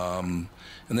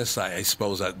 And this, I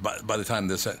suppose, by the time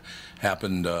this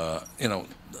happened, I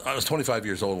was 25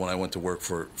 years old when I went to work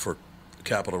for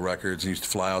Capitol Records and used to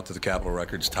fly out to the Capitol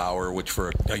Records Tower, which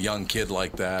for a young kid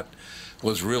like that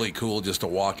was really cool, just to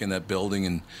walk in that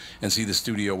building and see the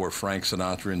studio where Frank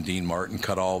Sinatra and Dean Martin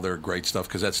cut all their great stuff,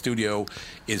 because that studio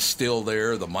is still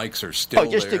there. The mics are still there.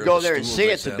 Oh, just to go there and see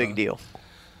it's a big deal.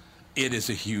 It is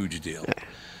a huge deal.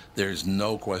 There's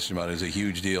no question about it. It's a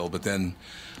huge deal. But then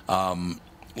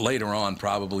later on,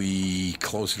 probably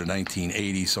closer to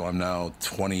 1980, so I'm now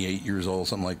 28 years old,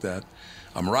 something like that.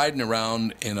 I'm riding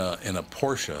around in a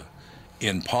Porsche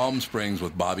in Palm Springs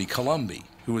with Bobby Colomby,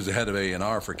 who was the head of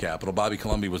A&R for Capitol. Bobby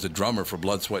Colomby was a drummer for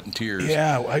Blood, Sweat, and Tears.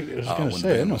 Yeah, I was going to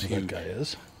say, I know who that guy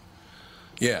is.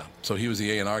 Yeah, so he was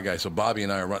the A&R guy. So Bobby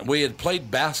and I we had played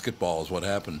basketball is what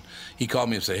happened. He called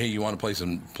me and said, "Hey, you want to play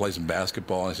some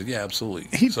basketball?" And I said, "Yeah, absolutely."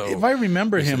 If I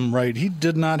remember him right, he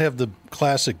did not have the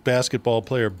classic basketball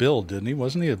player build, didn't he?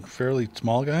 Wasn't he a fairly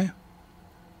small guy?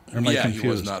 Or am I confused? He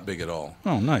was not big at all.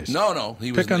 Oh, nice. No.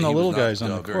 Pick on the little guys on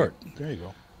the court. There you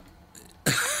go.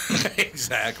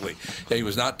 Exactly. Yeah, he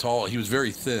was not tall. He was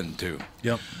very thin, too.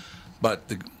 Yep. But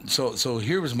so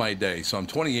here was my day. So I'm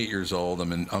 28 years old.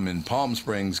 I'm in Palm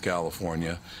Springs,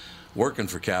 California, working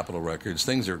for Capitol Records.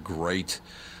 Things are great.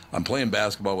 I'm playing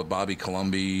basketball with Bobby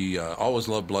Colomby. Always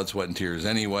loved Blood, Sweat, and Tears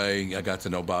anyway. I got to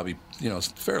know Bobby,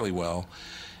 fairly well.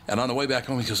 And on the way back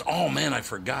home, he goes, "Oh man, I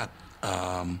forgot."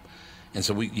 And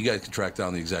so you guys can track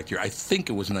down the exact year. I think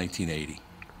it was 1980.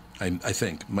 I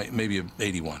think maybe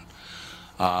 81.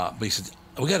 But he said,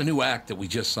 "We got a new act that we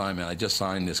just signed, man. I just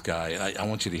signed this guy, and I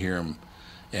want you to hear him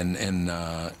and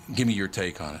give me your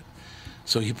take on it."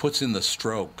 So he puts in The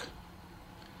Stroke,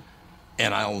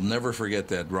 and I'll never forget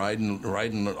that,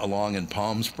 riding along in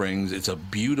Palm Springs. It's a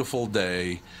beautiful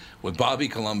day with Bobby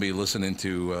Colomby listening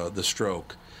to The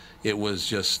Stroke. It was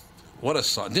just, what a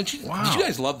song. Did you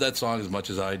guys love that song as much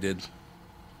as I did?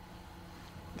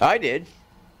 I did.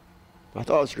 I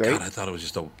thought it was great. God, I thought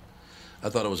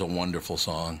it was a wonderful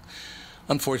song.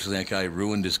 Unfortunately, that guy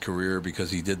ruined his career because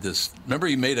he did this. Remember,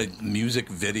 he made a music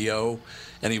video,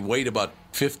 and he weighed about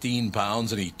 15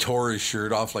 pounds, and he tore his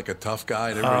shirt off like a tough guy,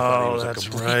 and everybody thought he was a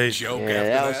complete joke after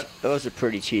that. That was a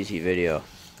pretty cheesy video.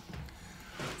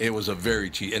 It was a very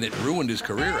cheesy, and it ruined his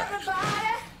career, actually.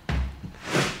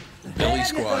 Billy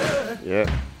Squier. Yeah.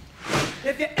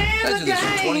 Imagine this,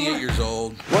 you're 28 years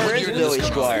old. Where is Billy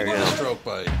Squier now? Stroke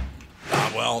by,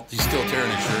 well, he's still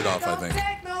tearing his shirt off, I think.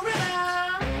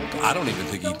 I don't even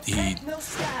think he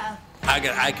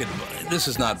I could. This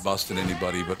is not busting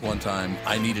anybody, but one time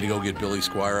I needed to go get Billy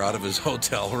Squier out of his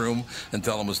hotel room and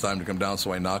tell him it was time to come down,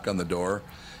 so I knock on the door,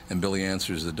 And Billy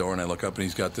answers the door, and I look up, and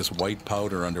he's got this white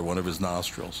powder under one of his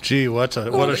nostrils. Gee, what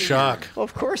a shock! Well,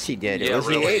 of course he did. It Yeah, was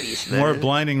really. the 80s, man. More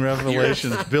blinding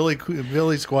revelations.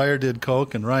 Billy Squire did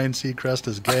coke, and Ryan Seacrest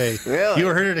is gay. Really? You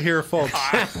heard it here, folks.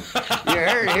 You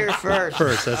heard it here first.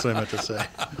 First, that's what I meant to say.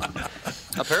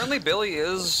 Apparently, Billy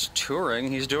is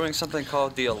touring. He's doing something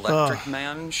called the Electric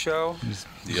Man Show.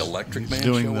 The Electric Man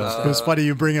doing show? this. It was funny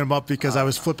you bringing him up because I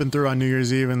was flipping through on New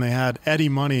Year's Eve and they had Eddie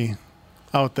Money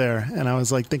out there, and I was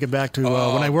like thinking back to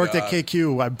when I worked at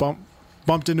KQ. I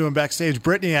bumped into him backstage.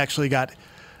 Brittany actually got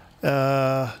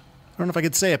I don't know if I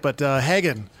could say it, but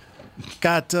Hagen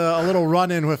got a little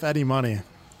run in with Eddie Money,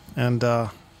 and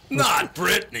Not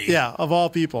Britney. yeah, of all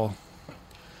people.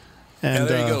 And Yeah,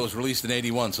 there you go. It was released in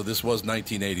 '81, so this was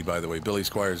 1980, by the way. Billy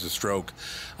Squires' The Stroke.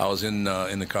 I was in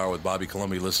the car with Bobby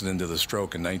Columbia listening to The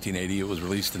Stroke in 1980. It was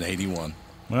released in '81.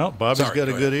 Well, Bobby's Sorry, got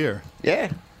a go good ahead. ear.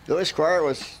 Yeah. Billy Squire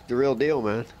was the real deal,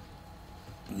 man.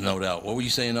 No doubt. What were you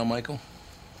saying now, Michael?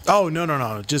 Oh,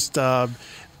 no. Just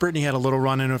Brittany had a little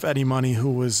run-in with Eddie Money,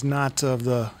 who was not of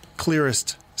the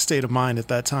clearest state of mind at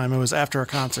that time. It was after a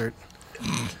concert.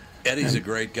 Eddie's a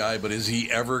great guy, but is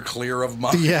he ever clear of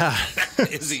mind? Yeah.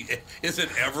 Is it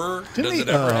ever? Didn't Does he, it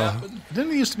ever happen?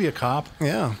 Didn't he used to be a cop?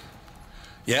 Yeah.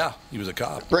 Yeah, he was a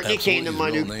cop. Brittany came to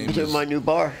Absolutely. my His real name is- my new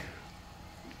bar.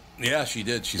 Yeah, she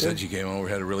did. She said she came over,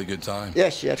 had a really good time. Yeah,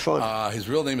 she had fun. His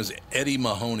real name is Eddie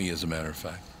Mahoney, as a matter of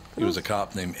fact. He was a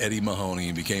cop named Eddie Mahoney.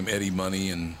 He became Eddie Money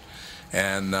and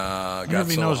got if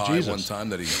he so knows high Jesus. one time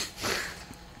that he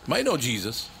might know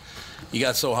Jesus. He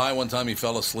got so high one time he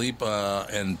fell asleep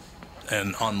and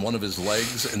on one of his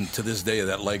legs, and to this day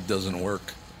that leg doesn't work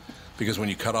because when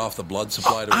you cut off the blood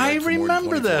supply to a I leg for more than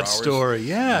remember 24 that hours, story.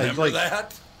 Yeah, remember like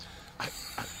that?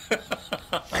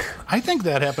 I think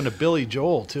that happened to Billy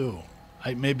Joel too.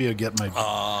 Maybe I'll get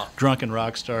my drunken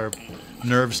rock star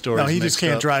nerve stories. No, he just mixed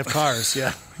can't up. drive cars.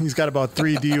 Yeah. He's got about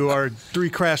 3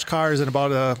 crashed cars in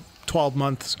about a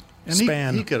 12-month And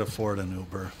span. he could afford an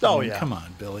Uber. Oh, I mean, yeah. Come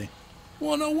on, Billy.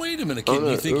 Well, no, wait a minute, kid. Oh,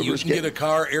 no, You think you Uber's can get a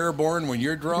car airborne when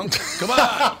you're drunk? Come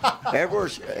on.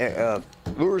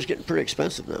 Uber's getting pretty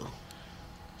expensive now.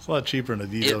 It's a lot cheaper than a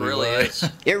DWI. It really is.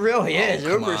 It really is.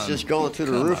 come Uber's on. just going through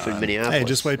the roof in Minneapolis. Hey,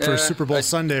 just wait for Super Bowl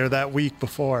Sunday or that week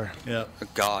before. Yeah,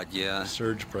 God, yeah.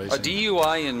 surge A pricing.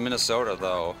 DUI in Minnesota,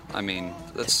 though, I mean,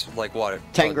 that's like what?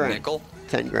 10 a grand. nickel?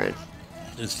 10 grand.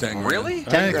 It's 10 grand. Really? I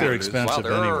think they're grand. expensive Wow,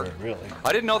 there are- anywhere, really.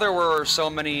 I didn't know there were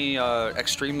so many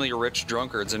extremely rich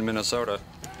drunkards in Minnesota.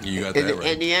 You got In that the,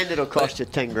 right. in the end, it'll cost you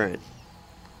 10 grand.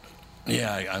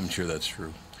 Yeah, I'm sure that's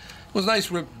true. It was nice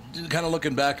kind of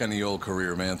looking back on the old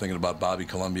career, man, thinking about Bobby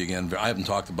Columbia again. I haven't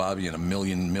talked to Bobby in a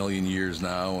million years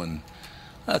now, and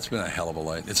that's been a hell of a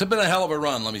life. It's been a hell of a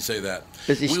run, let me say that.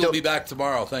 Is he We will still- be back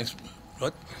tomorrow. Thanks.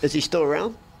 What? Is he still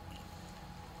around?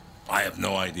 I have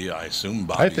no idea. I assume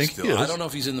Bobby's think still. he is. I don't know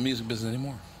if he's in the music business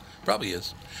anymore. Probably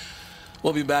is.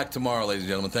 We'll be back tomorrow, ladies and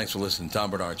gentlemen. Thanks for listening.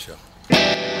 Tom Bernard Show.